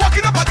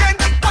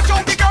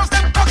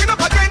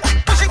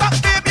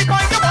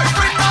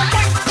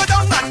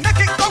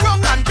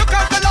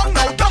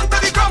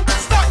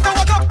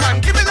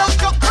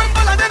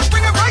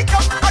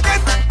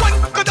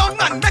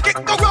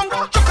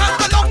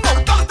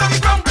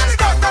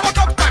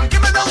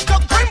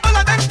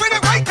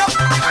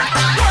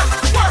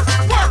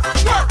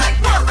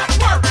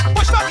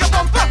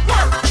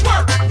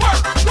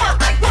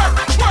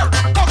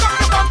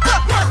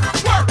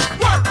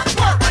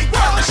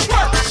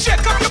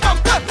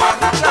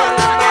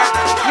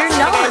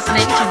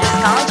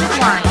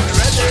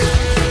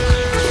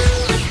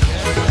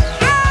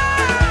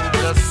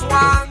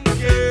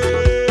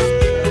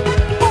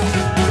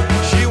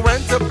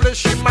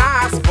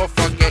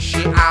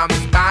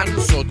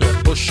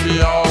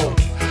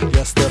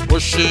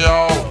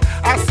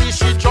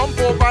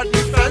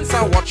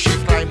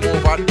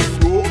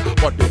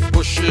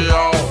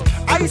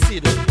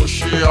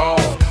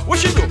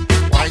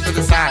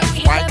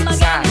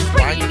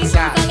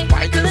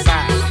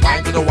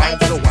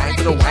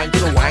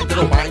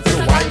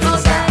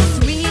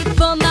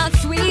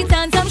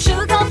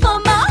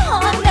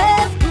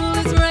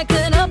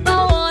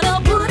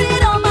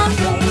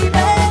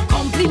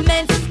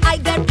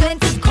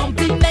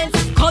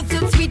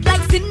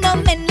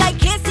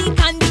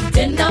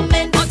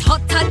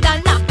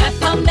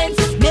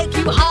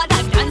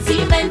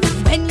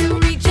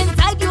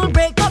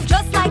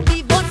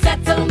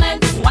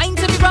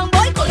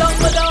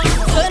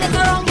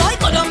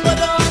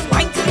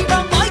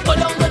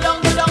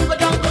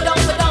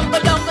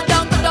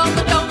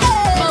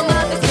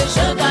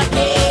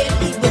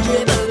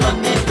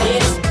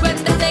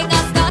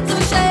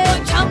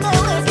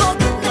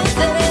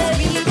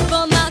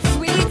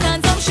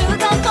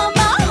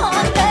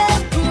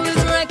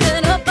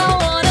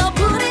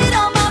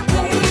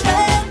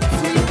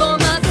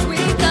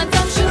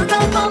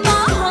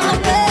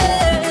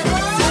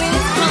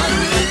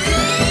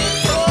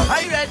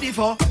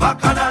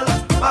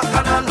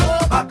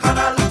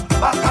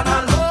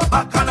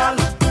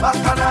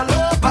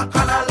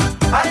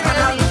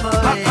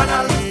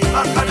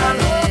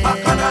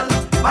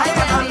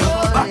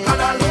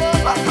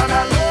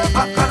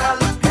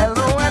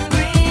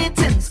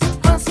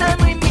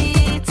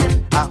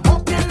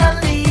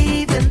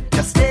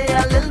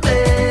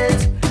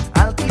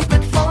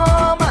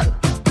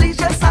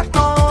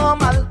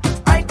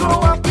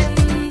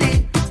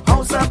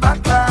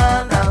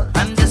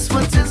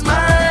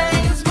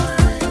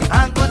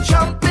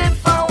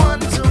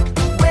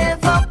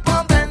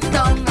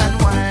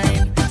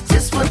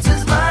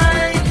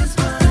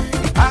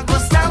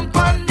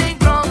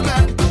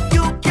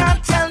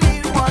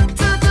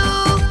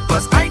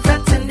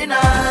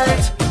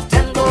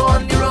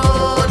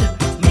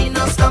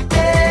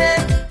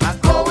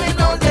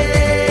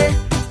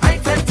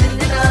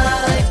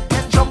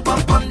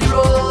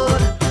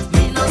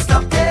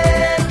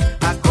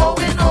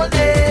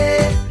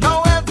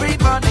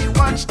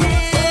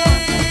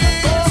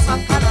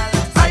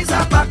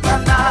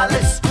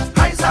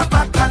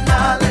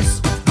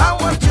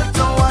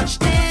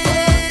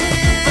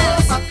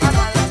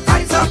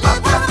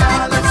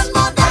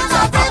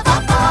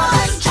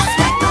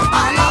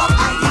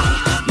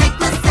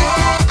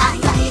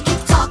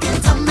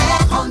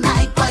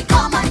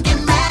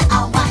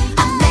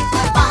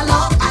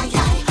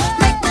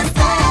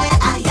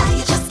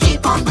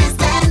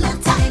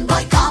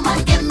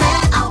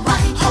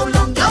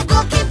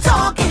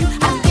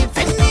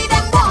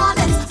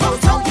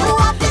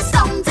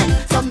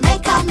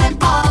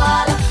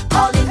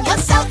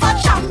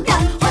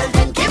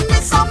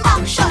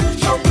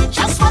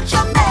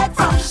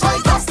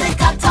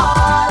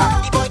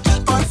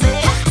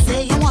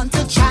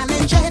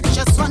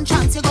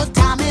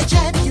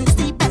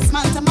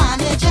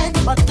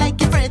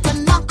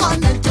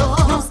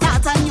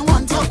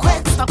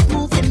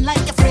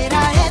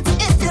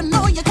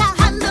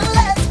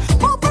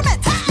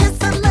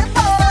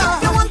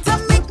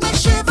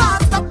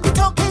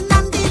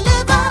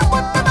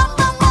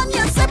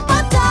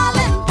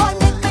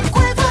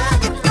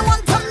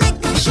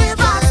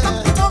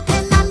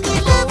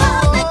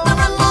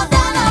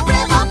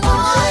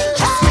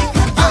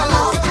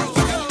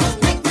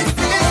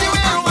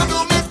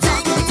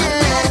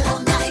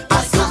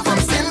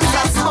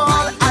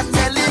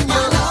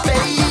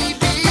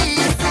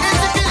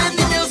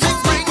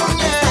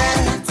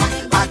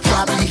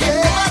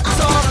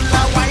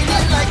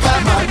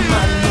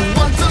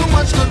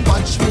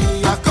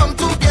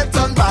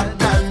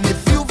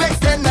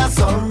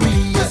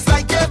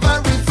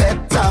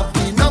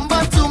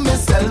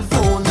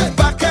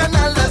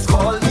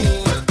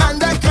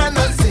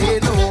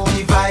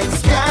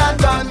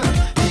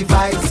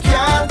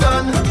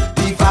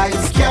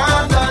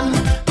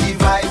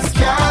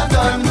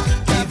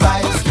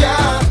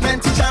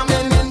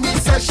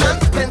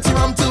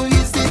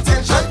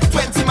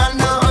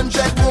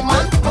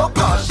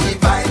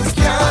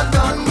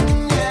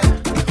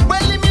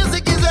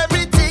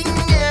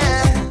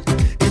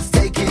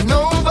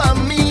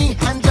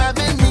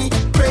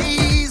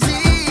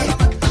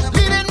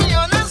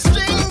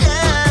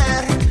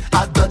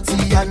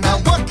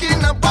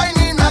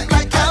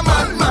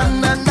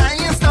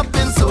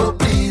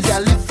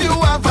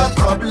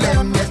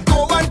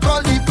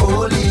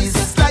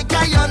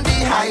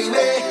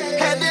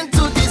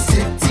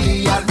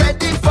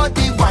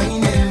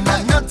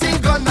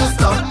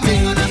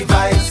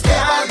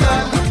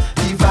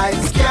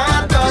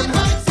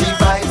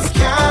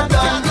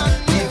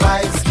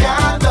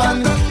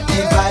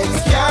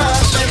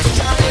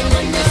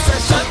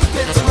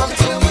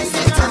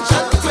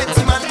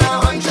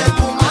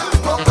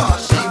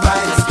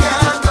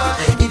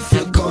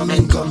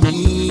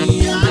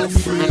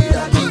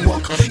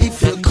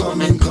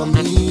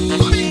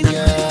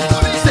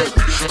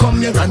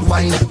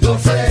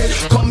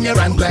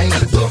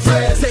grind, don't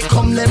fret. Say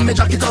come let me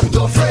jack it up,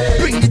 don't fret.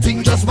 Bring the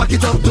thing, just back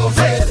it up, don't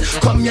fret.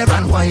 Come here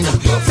and wine,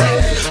 don't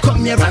fret.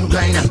 Come here and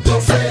grind,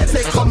 don't fret.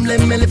 Say come let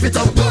me lift it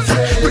up, don't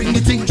fret. Bring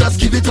the thing, just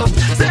give it up.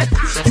 Say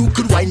you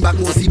could wind back,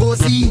 bossy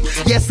bossy.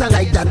 Yes, I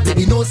like that,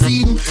 baby, no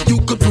scene. You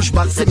could push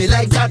back, say me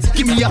like that.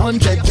 Give me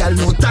 100, girl,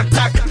 no tack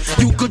tack.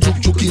 You could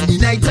juke in the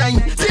night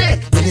time. Yeah,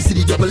 when you see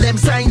the double M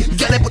sign,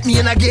 girl, put me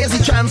in a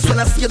gazy trance when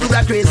I see you do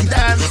that crazy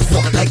dance.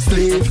 Walk like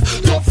slave,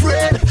 don't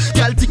fret.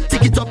 Girl,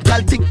 tick it up,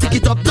 girl, tick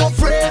it up, don't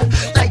fret.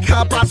 Like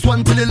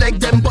 1:30 till you leg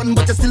them bun,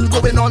 but you're still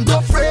going on,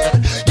 don't fret.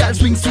 Girl,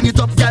 swing it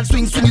up, girl,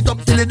 swing it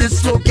up till you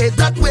dislocate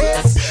that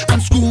waist.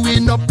 I'm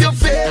screwing up your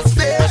face.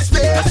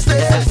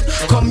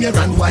 Come here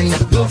and wine,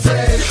 don't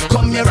fret.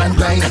 Come here and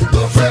grind,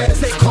 don't fret.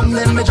 Say come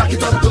let me jack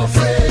it up, don't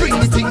fret. Bring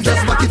the thing,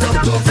 just back it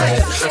up, don't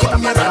fret.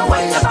 Come here and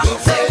wine,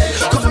 don't fret.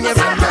 Come here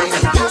and grind,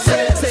 don't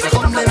fret. Say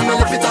come let me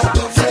lift it up,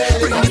 don't fret.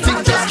 Bring the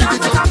thing, just give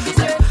it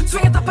up.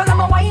 Swing it up and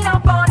I'ma wind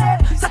up on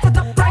it. Set it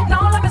up right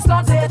now, let me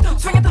start it.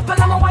 Swing it up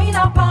and I'ma wind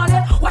up on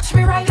it. Watch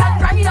me ride and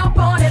grind up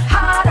on it.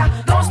 Harder,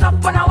 don't stop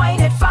when I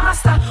wind it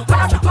faster. When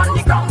I drop on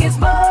the ground it's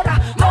murder.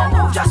 More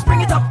move, just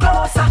bring it up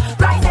closer.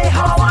 Right there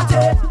how I want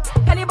it.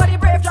 Anybody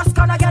brave just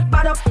gonna get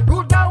bad up.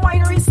 Rude girl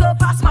winery so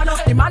fast man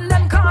up. The man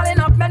them calling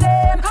up my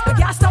name. The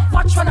gas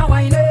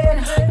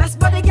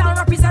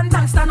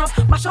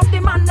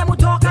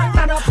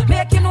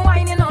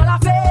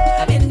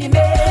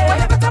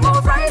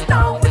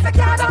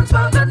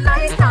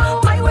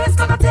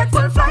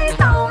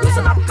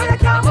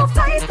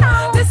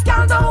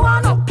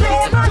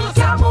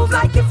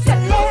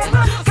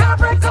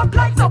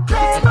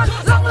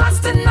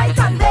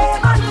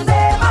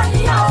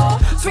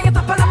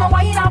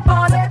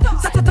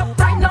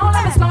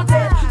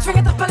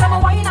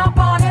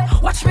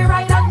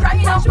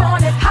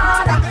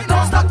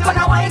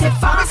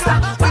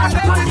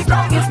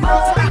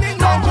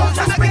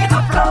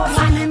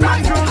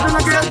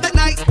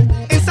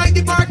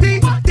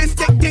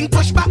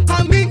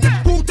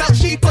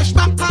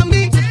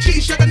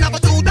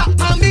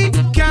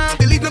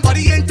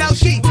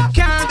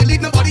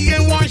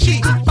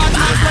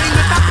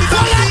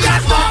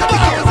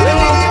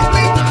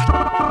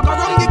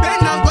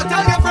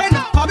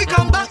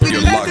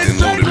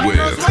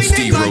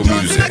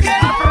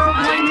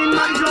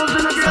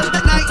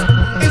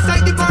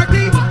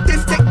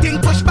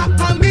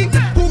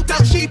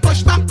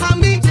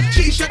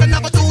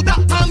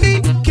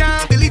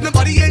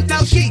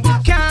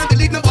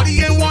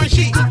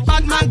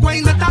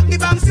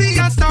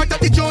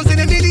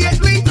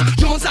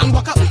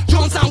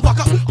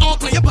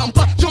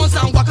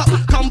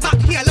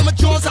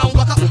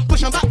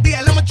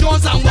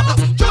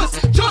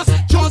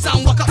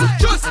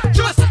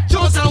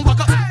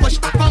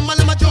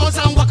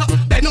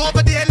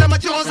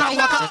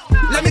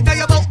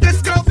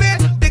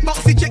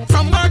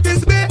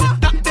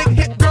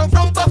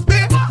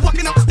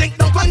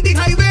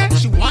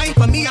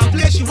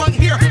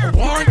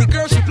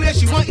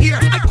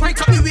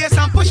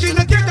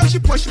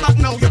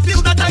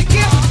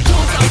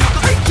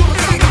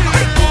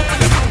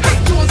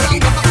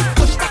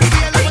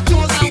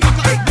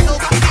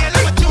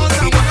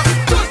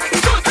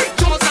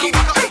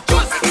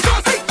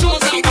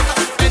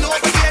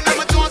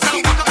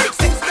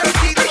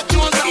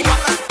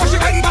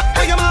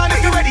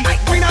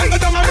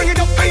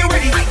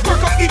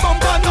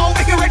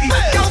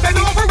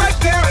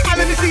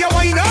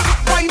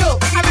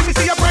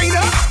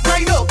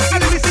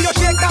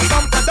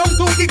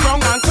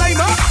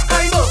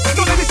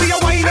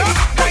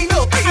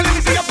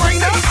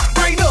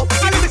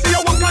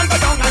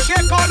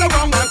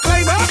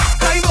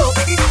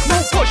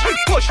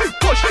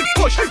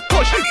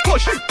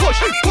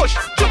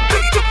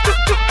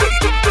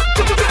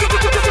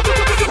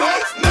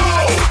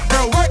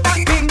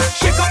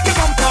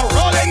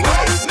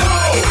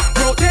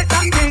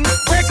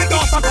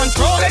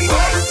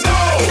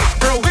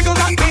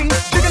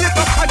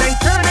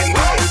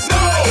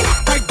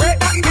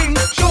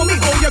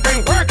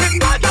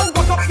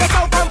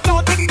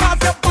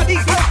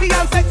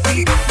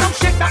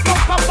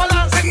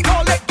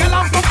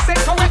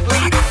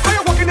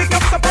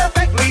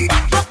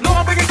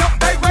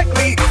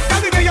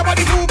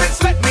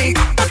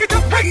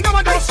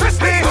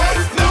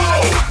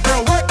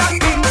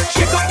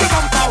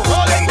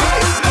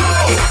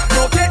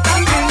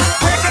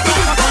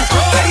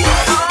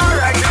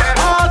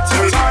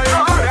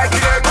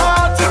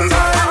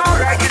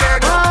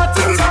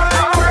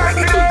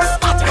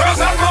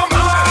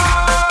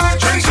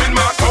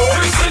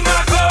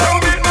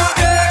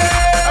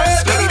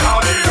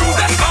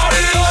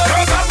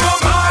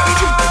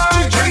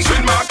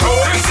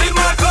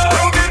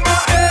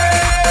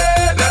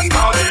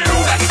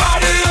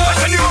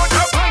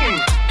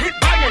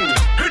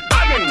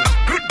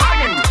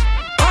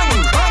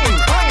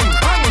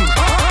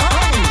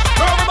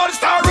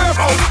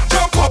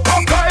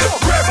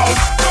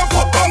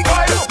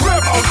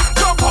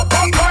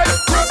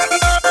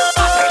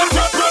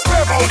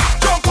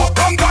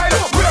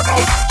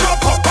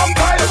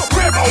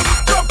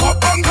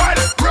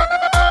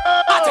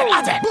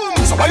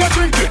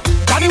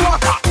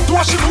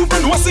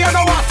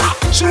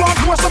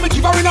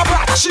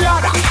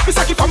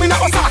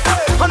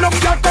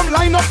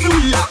enough for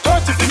we.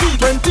 30 for me,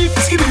 20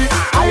 for skinny.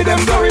 I them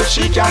worried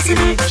she can't see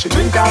me. She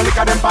drink her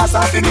liquor, them pass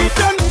off to me.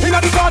 Then in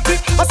the party,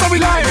 I saw we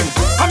lying.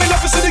 I me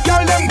love to see the girl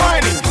them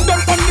whining.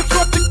 Them on the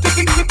floor, tick tick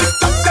tick tick tick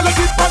tock. Tell her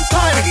keep on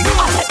timing.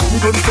 Me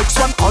go the next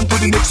one, on to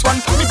the next one.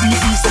 Me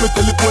BB, so me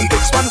telephone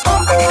text one.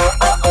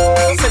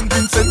 Send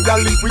Vincent, girl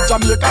link with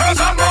Jamaica.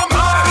 Cause I'm on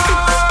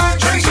mine.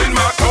 Drinks in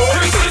my coat.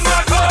 Drinks in my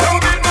coat.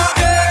 Don't in my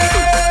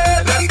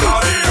head. Let's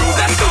party you.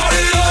 Let's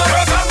party you.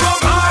 Cause I'm on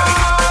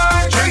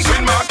mine. Drinks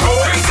in my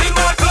coat. Drinks in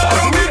my coat.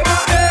 Don't in my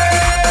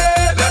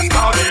head. Let's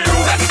party you.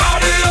 Let's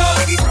party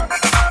you.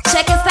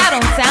 Check us out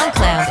on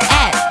SoundCloud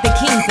at The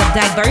Kings of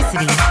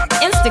Diversity,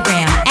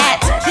 Instagram at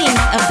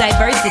Kings of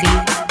Diversity,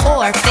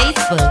 or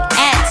Facebook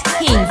at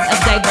Kings of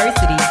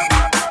Diversity.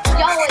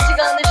 Y'all want to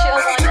go on the show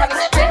one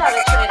coming straight out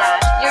of Trinidad.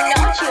 You're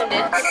now tuned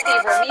in to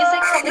Steve Rowe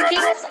Music from the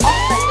Kings of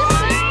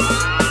Diversity.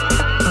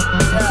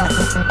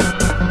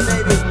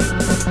 Baby,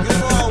 you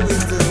know how we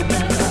do.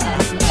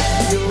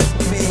 You,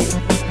 me,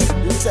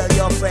 you tell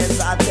your friends,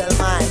 I tell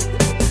mine.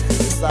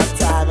 It's that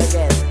time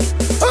again.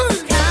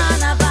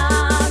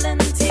 Carnival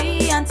and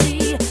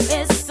TNT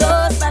is so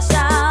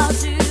special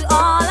to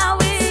all our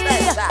we.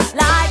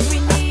 Like we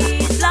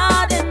need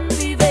blood in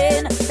we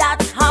vein.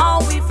 That's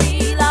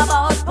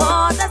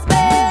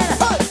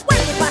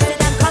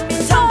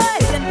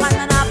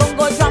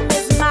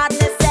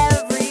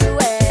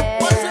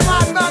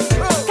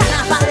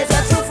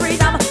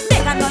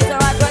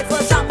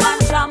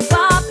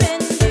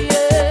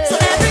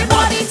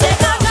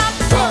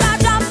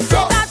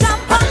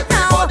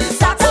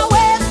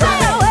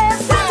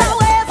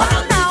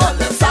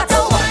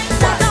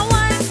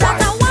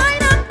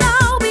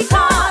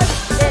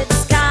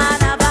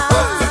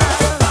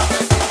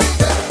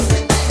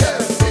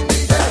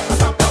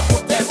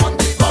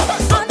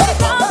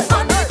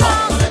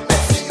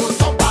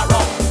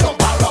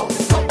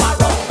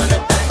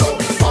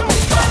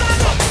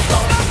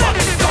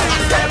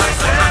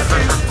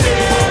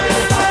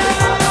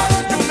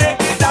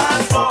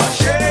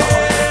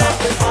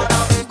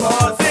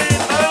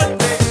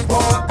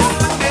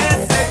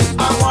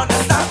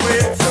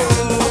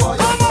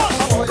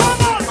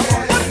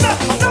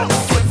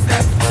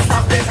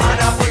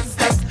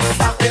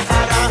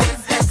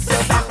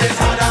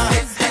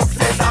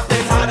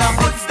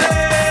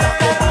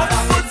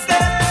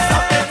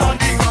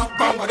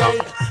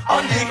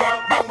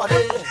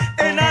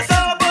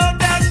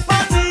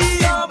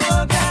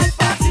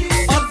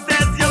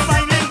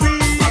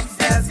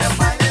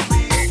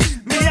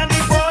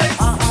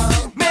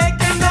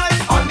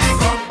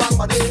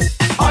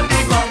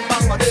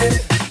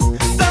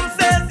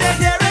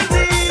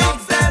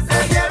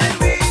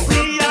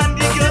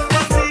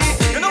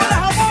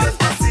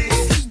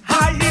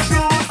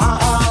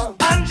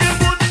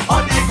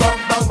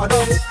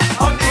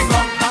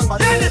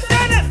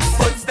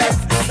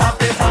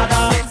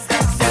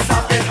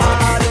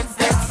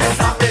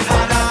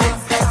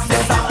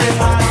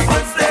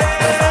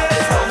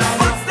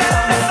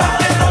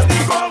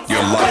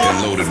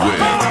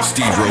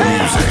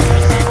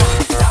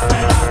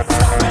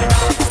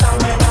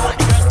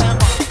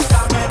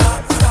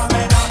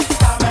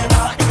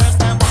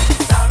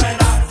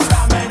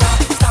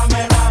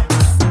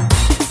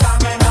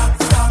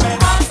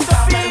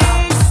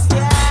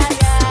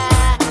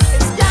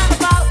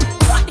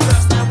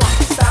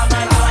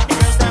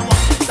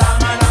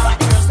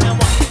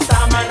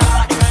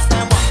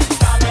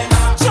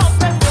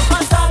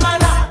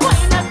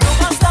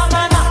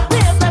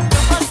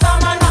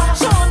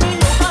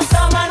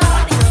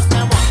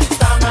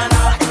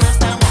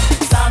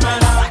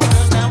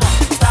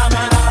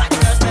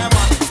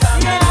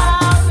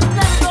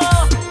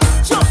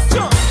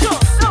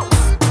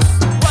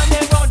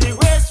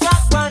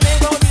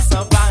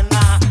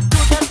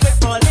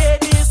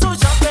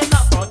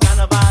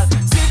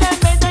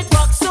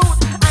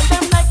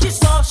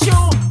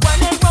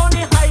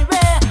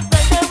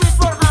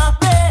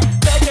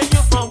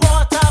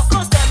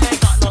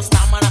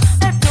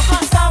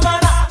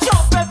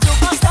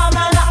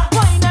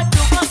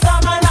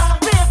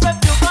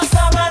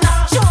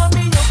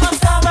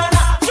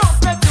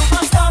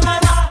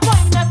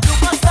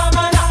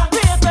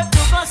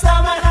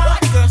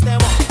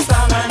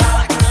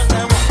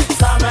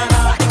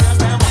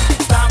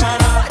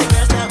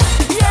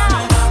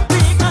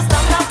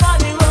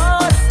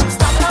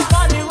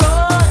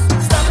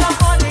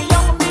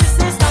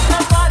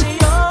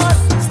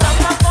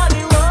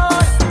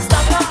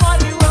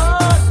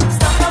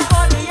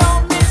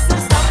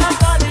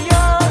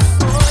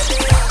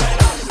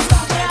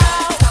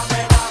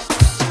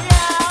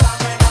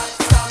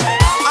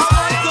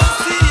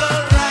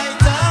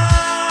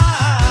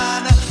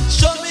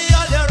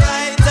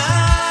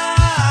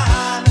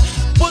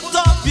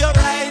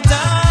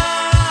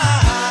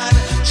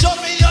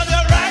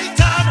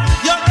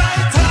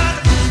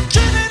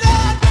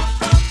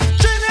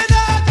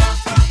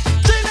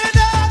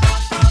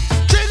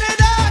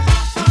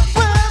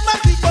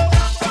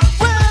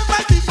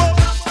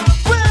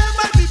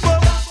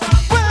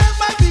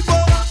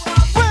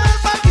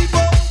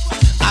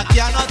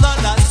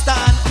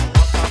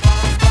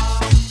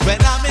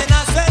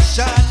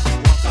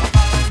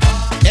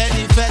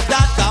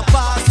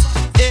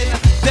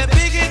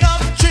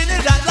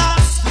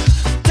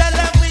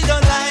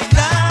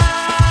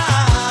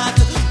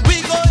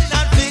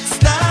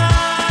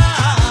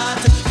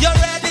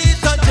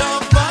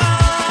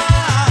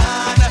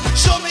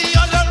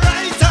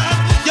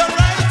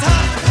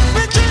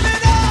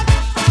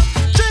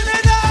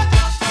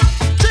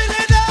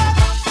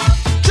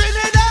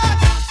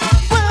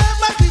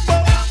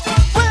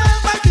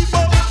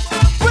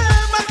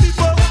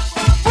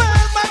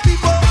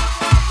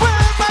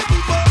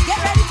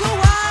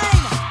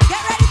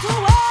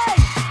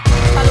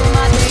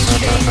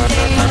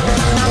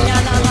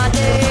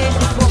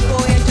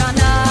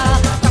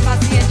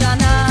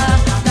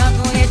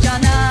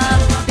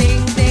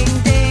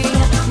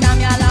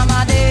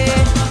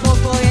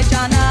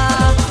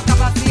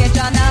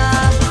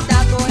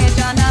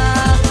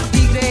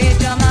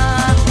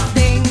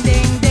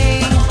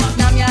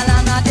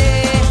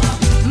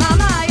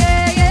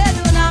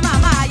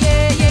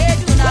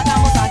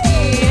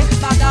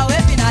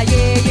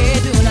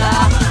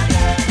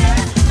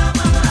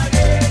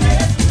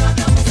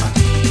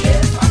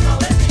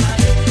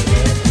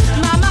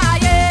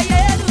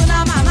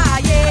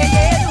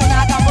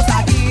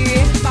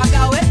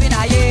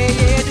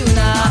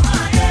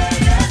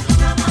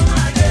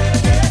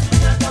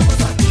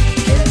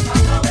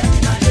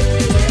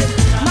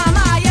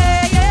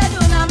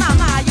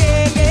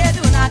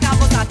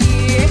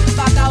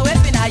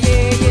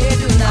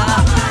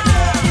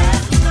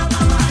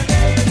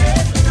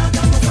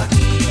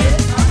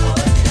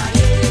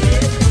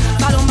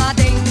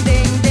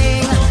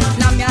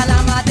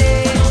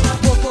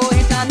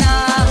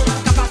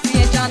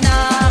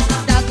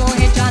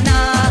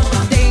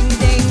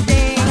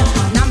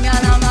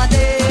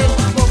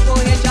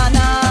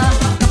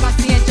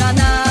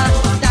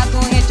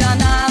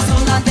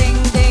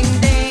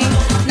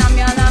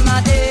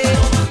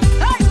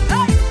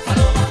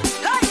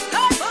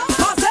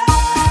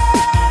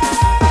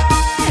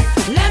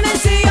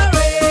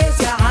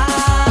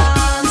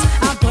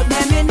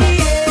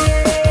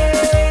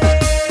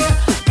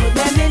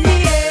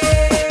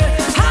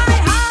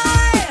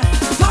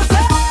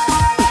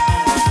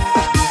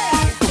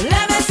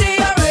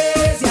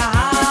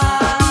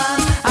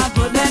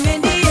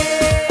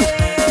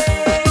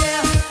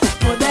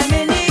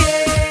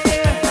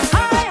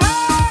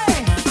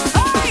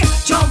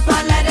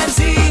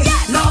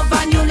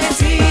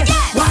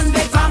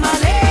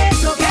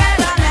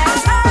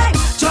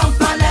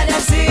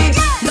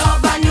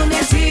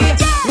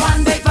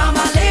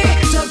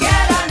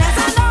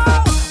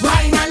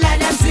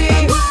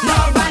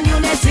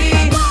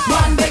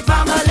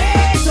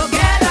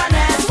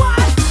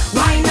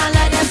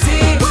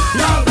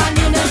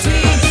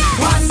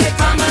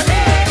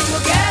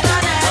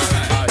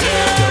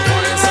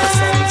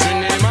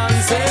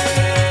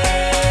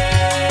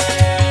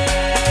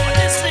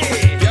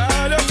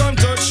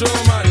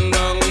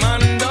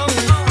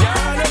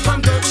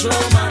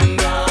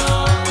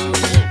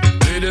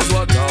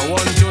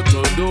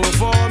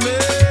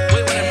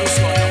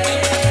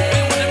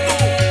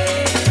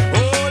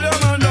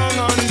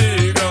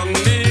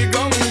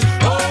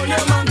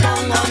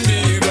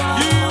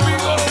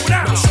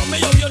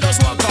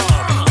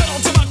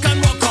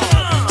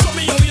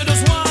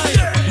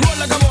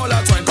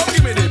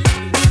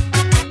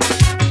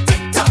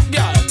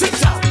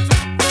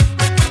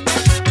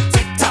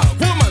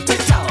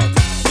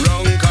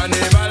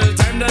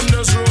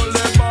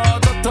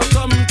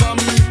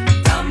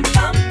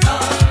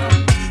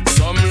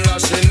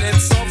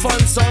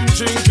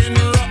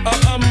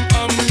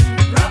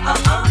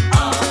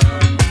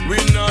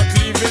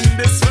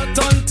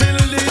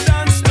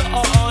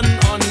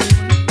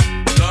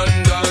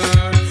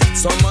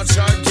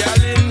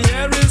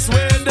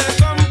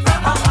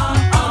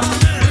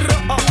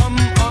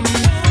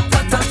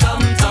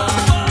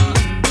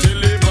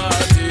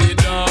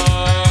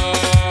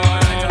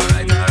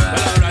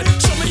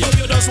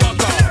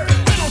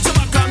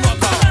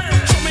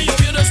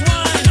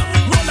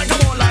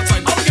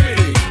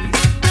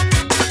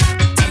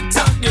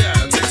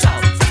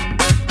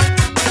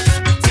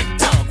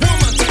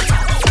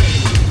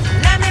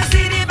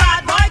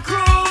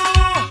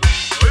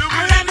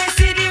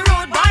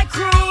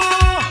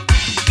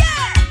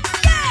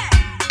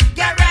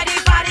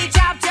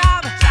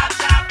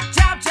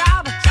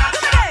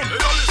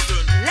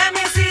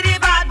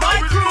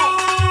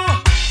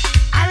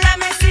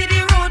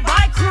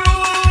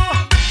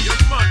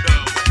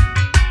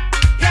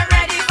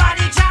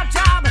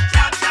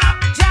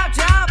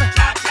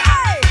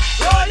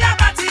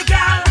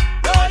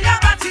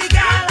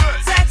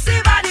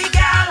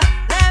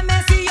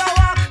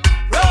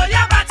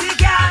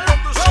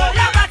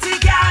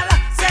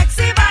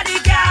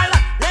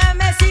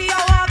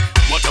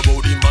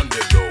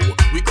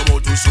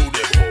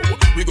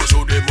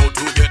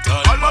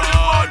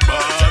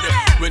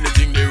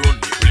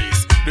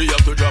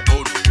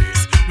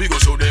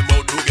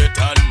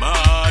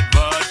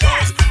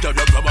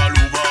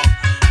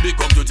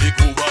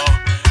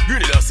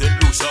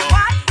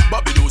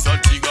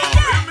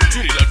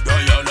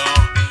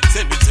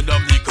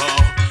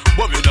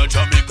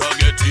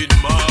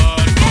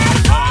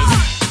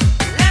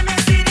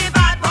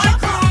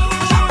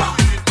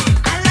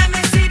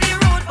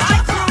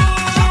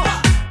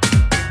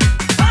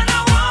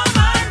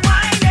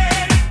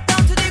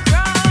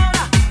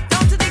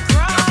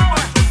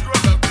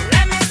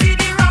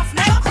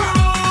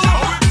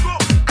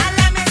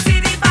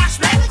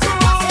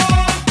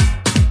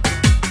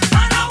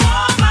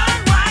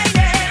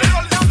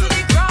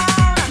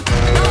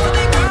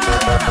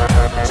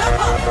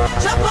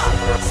jump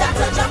up, start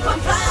to jump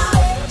and fly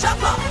away.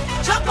 Jump up,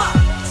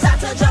 start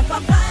to jump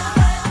and fly away.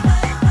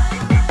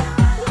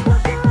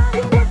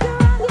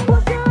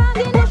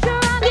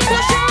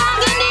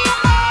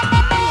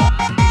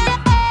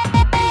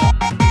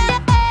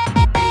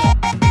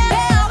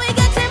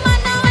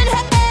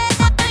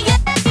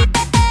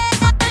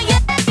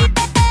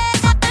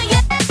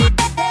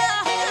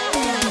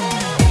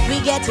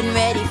 Getting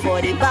ready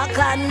for the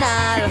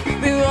bacchanal.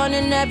 We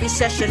running every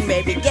session,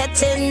 baby,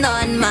 getting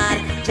on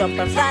mad. Jump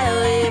and fly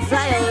away,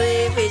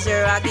 raise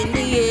your rock in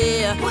the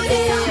air,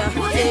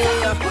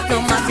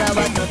 no matter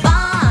what the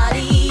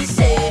body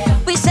say.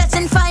 We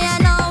setting fire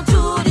now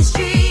to the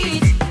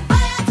street.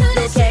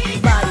 Look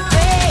everybody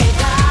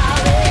break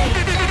away.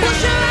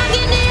 Push your rock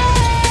in the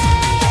air.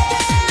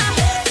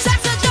 Start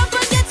to jump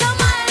and get some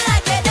man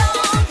like they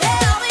don't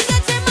care. We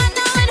getting man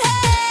now in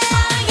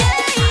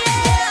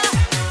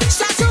here,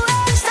 Start to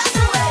start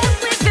the wave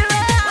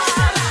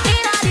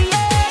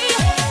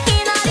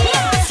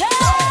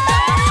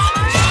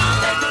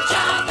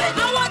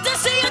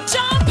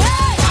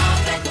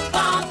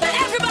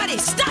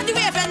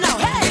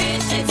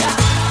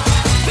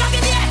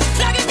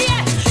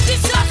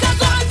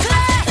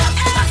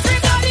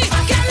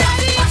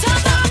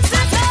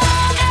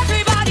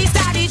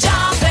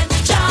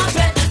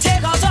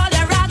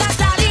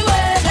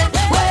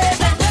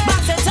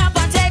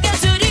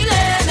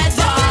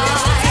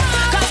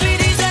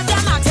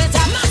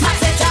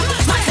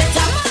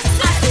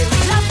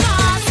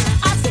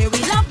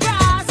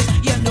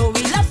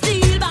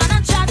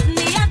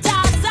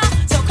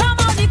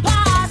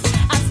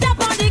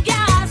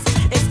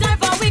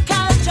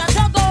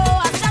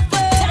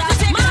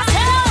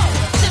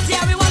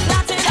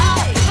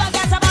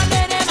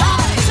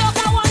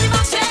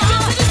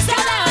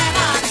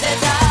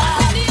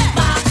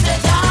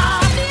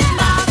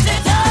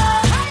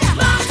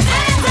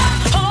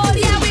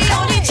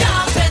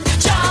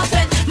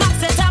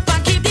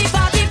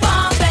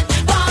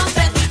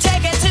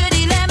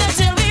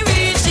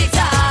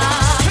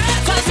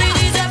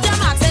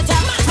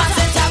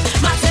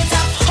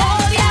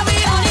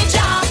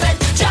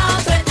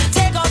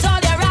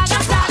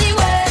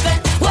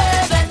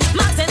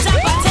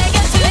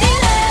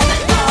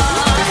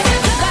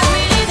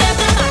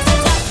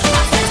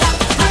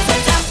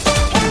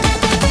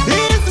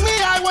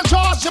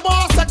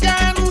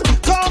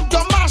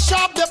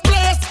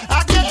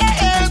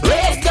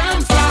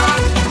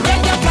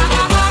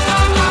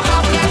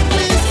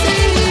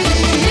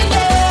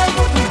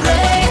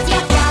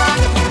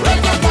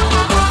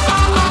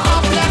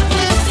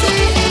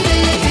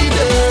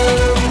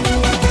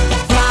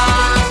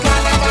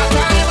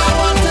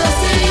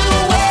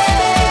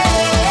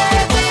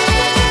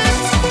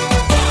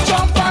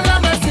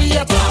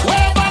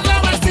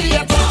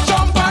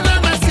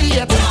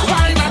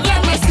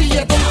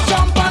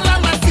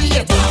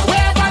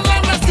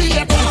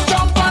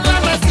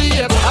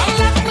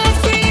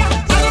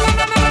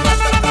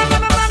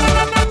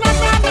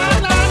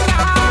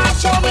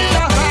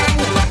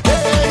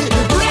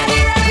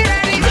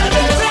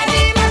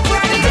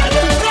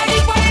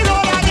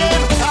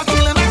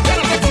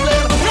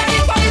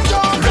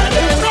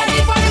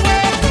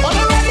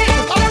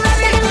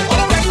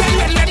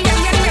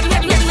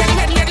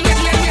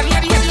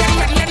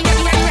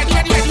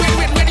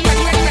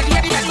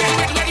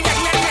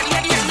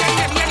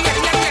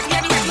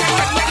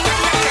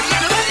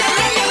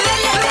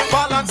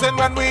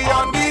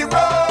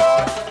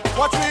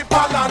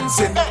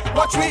now,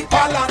 watch we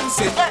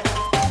balancing.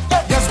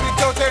 Yes, we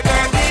don't take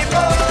any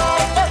road.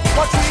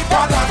 Watch we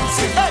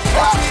balancing.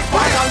 Watch we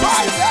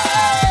balancing.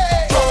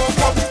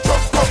 Jump up,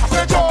 jump up,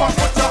 say jump up,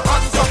 put your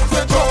hands up,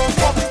 say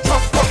jump up,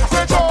 jump up,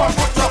 say jump up,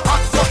 put your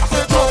hands up,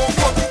 say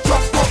jump up,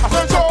 jump up,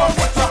 say jump up,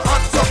 put your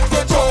hands up,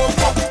 say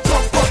jump up,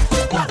 jump up.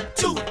 1,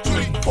 2,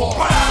 3, 4.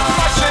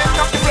 Mashing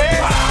up the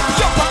place,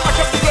 jump up, mash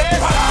up the place.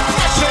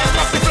 Mashing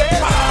up the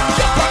place,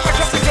 jump up,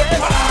 mash up the place.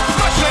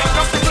 Mashing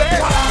up the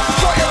place,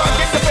 show you how to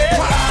get the place.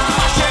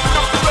 Mashing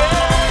up the place.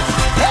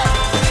 Hey,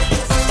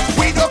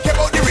 we don't care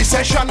about the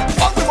recession.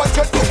 All we want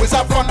to do is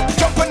have fun,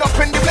 jumping up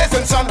in the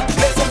blazing sun,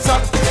 blazing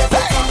sun.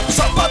 Hey,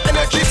 some bad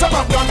energy, some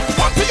have done.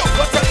 Want to you,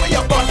 go tell me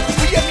you're fun.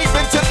 We ain't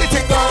even till the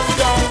thing down,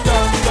 down,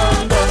 down,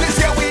 down, down. This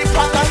year we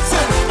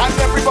balancing, and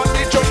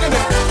everybody joining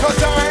in. No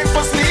time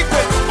for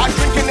sleeping, and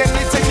drinking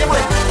anything you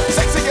bring.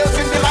 Sexy girls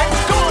in the line,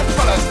 come on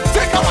fellas,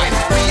 take a wine.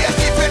 We ain't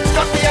even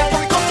done, we ain't when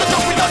we come to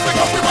jump, we don't take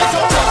up, we might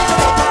jump, jump,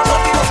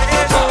 jump,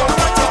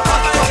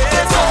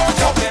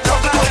 jump, jump, jump,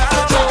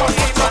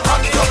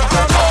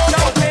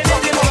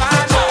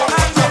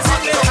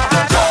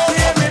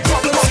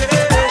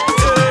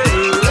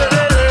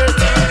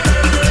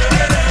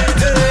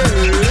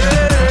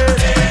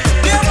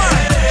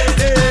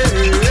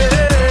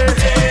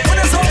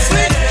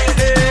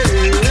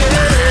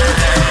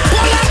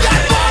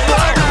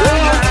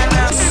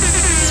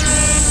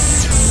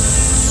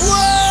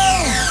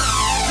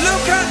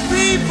 Look at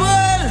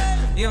people,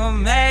 you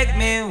make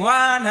me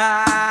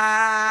wanna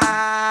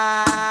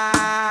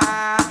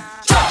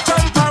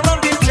jump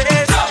around the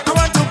place. I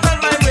want to bend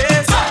my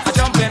waist,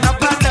 jumping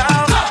up and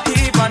down,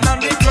 even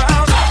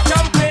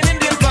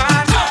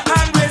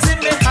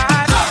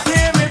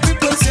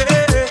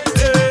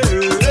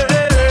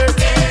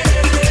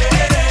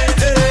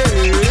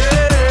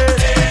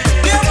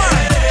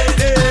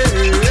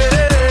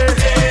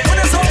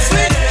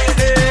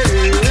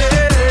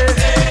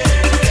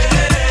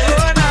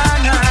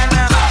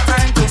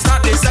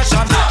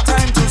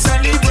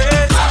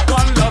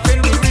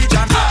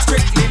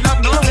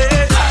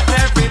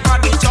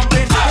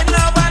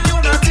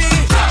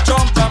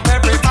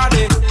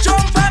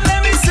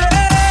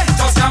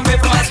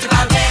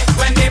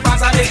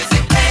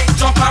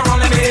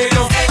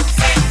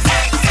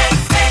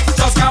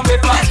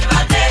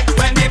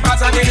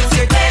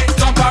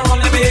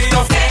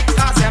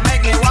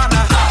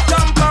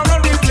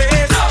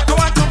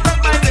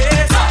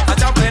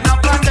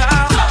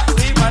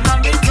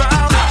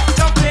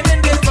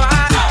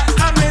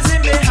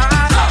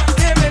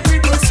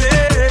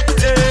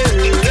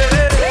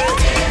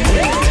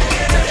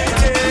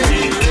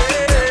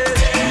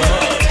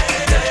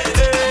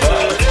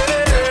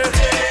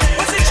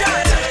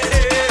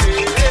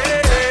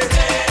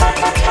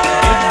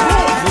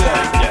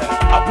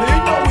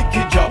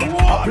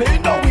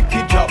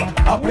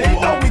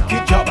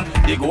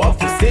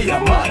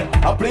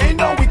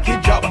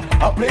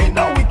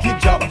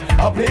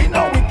playing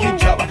a wicked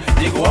job.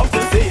 They go up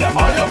to say,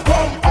 all you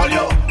come, all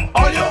you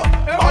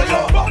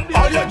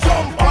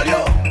jump, all you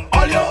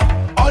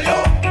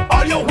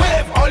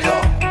wave, all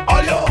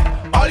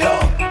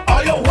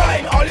you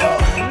wine, all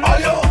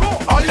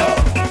you.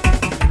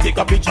 Take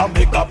a picture,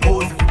 make a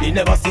pose. They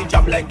never see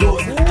jab like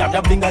those.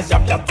 Jab fingers,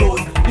 jab toes.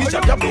 This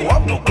jab don't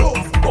have no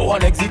clothes. Go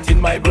on exit in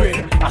my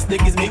brain. A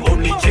snake is me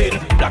only chain.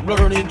 Black blood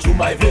running through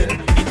my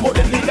vein. It more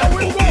deadly than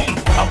cocaine.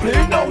 I'm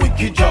playing a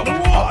wicked job.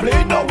 I'm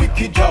playing a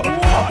wicked job.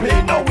 I'm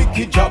playing a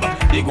wicked job.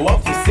 They go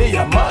up to say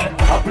I'm mad.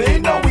 I'm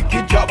playing a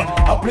wicked job.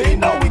 I'm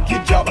playing a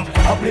wicked job.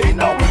 I'm playing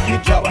a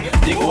wicked job.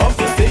 They go up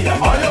to say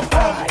I'm all you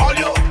come, all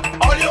you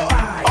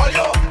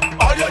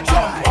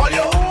jump, all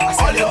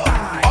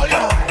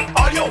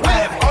you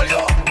wave, all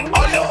you.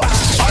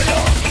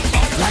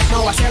 Right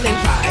now I'm selling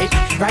pipe.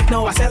 Right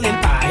now I'm selling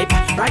pipe.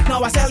 Right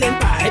now I'm selling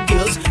pipe.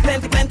 Girls,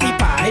 plenty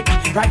pipe.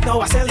 Right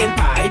now I'm selling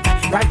pipe.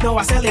 Right now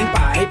I'm selling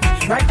pipe.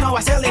 Right now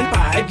I'm selling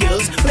pipe.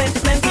 Girls,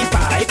 plenty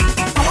pipe.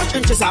 How much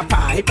inches are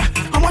pipe?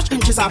 How much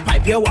inches are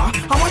pipe you want?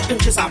 How much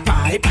inches are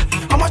pipe?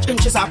 How much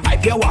inches are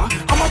pipe you want?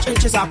 How much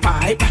inches are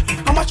pipe?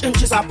 How much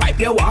inches are pipe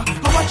you want?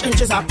 How much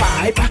inches are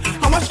pipe?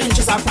 How much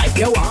inches are pipe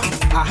you want?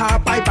 I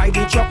have pipe by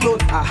the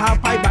truckload. I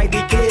have pipe by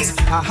the case.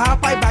 I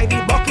have pipe by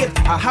the bucket.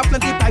 I have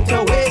plenty pipe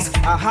to waste.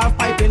 I have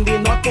pipe in the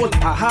North Pole.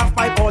 I have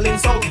pipe all in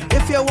South.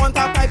 If you want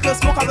a pipe to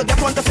smoke, I'll get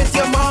one to fit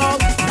your mouth.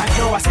 Right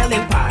now I'm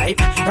selling pipe.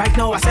 Right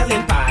now I'm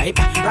selling pipe.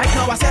 Right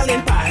now I'm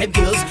selling pipe.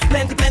 Girls,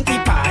 plenty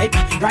pipe.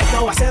 Right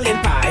now I'm selling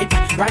pipe.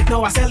 Right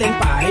now I'm selling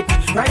pipe.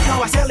 Right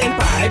now I'm selling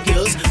pipe.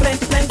 Girls,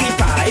 plenty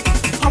pipe.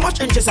 How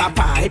much inches are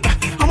pipe?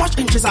 How much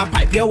inches are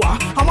pipe you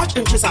want? How much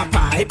inches are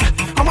pipe?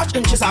 How much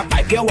inches are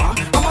pipe you want?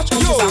 How much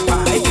inches are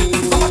pipe?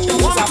 How much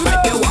inches are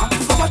pipe you want?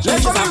 How much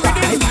inches are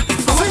pipe?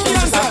 How much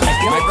inches are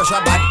pipe you want? My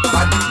pressure bad.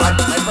 My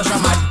pressure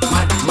mad.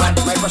 My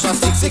pressure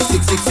sick. I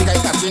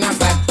catching a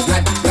bad.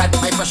 My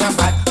pressure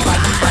bad. My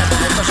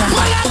pressure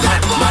mad.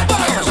 My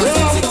pressure sick.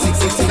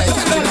 I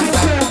catching a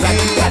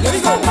bad. Let me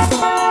go.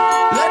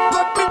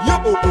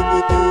 Let me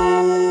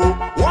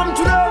warm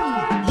to them.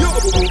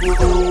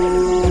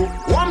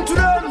 Warm to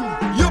them.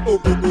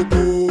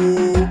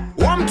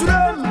 Warm to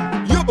them.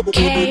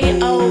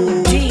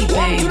 K.O.D.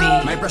 baby.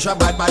 My pressure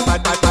bad.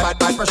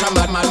 Pressure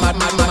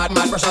mad.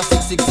 Pressure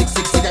sick.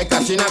 I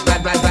catching a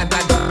bad. My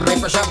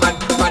pressure bad.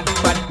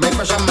 My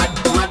pressure mad.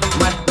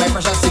 My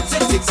pressure sick.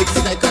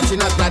 I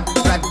catching a bad.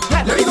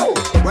 Let me go.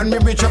 When we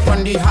reach up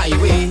on the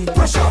highway,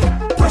 pressure.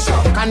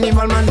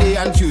 Carnival Monday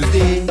and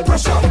Tuesday,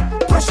 pressure.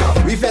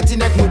 We fetting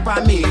neck move pa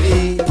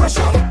melee,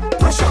 pressure.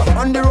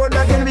 On the road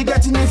again we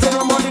getting in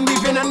some morning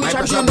beefing and my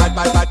pressure bad.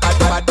 Pressure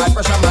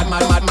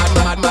mad.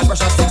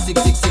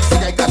 Pressure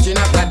sick. I catching a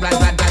bad. My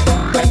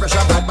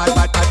pressure bad. Pressure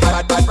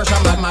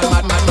mad.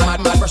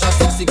 Pressure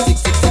sick.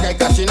 I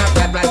catching a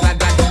bad.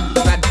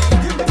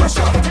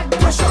 Pressure.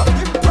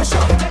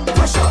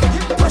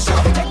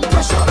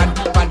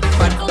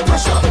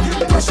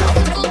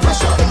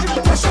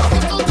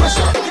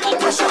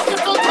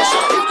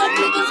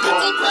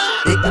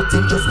 Make that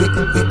thing just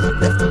wiggle,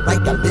 left and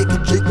right and make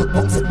it jiggle,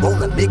 bounce it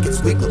round and make it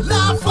swiggle.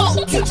 Laugh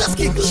out, you just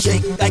giggle,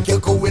 shake like you're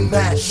going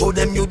mad. Show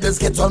them you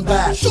just get on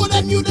bad. Girl,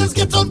 just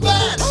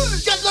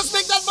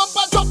make that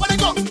bumper drop on the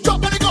gong.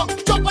 Stop,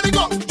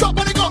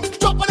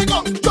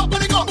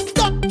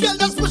 girl,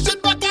 just push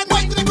it back and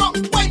wind to the ground.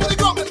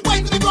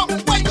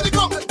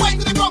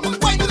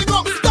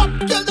 Stop,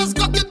 girl, just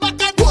cock it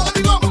back and pull on the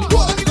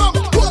gong.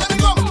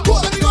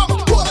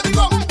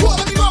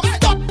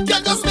 Stop,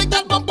 girl, just make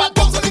that bumper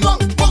bounce on the gong.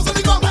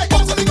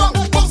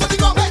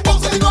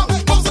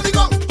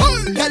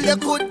 Girl, you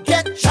could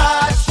get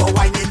charged for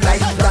whining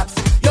like that.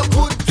 You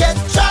could get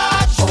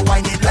charged for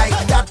whining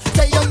like that.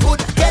 Say you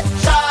could get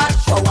charged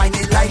for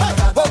whining like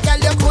that. Oh, girl,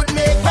 you could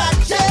make that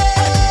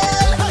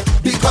jail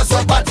because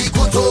your body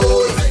good,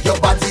 your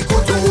body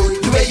good,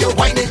 the way you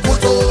whining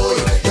good,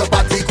 your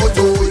body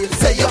good.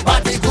 Say your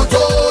body good,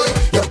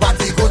 your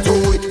body good,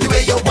 the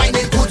way you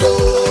whining good.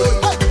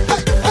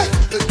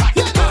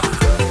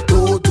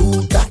 Don't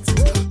do that,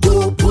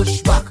 don't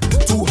push back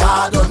too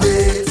hard on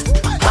it.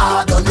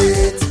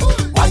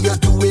 Why you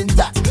doing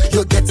that?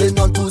 You're getting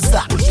on to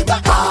that. Push it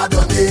back hard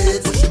on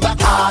it.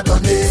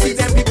 See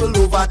them people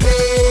over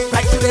there,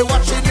 like they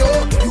watching you.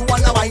 You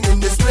wanna wine in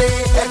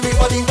display.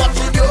 Everybody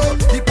watching you.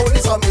 The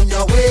police coming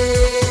your way,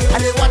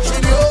 and they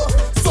watching you.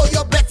 So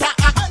you better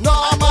act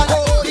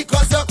normal,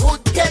 because you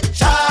could get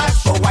charged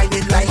for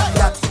whining like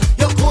that.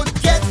 You could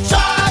get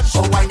charged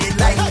for whining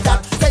like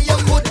that. Say you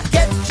could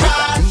get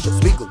charged.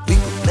 Just wiggle,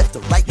 left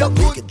and right. You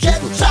make it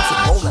jiggle,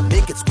 bounce and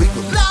make it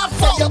squiggle.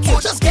 Laugh out, you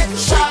could just get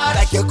charged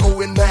like you're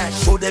going mad.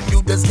 Show them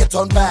you just get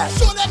on bad.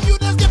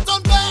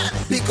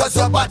 Because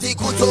your body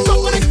good,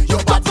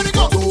 your body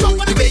good,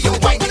 the way you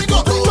whine it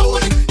good,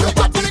 your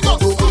body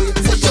good,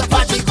 say your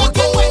body good,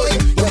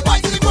 your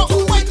body good,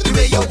 the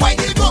way you whine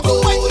it good.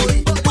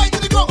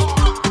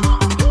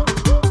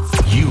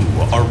 You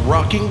are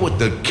rocking with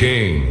the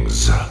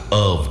Kings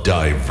of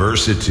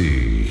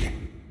Diversity.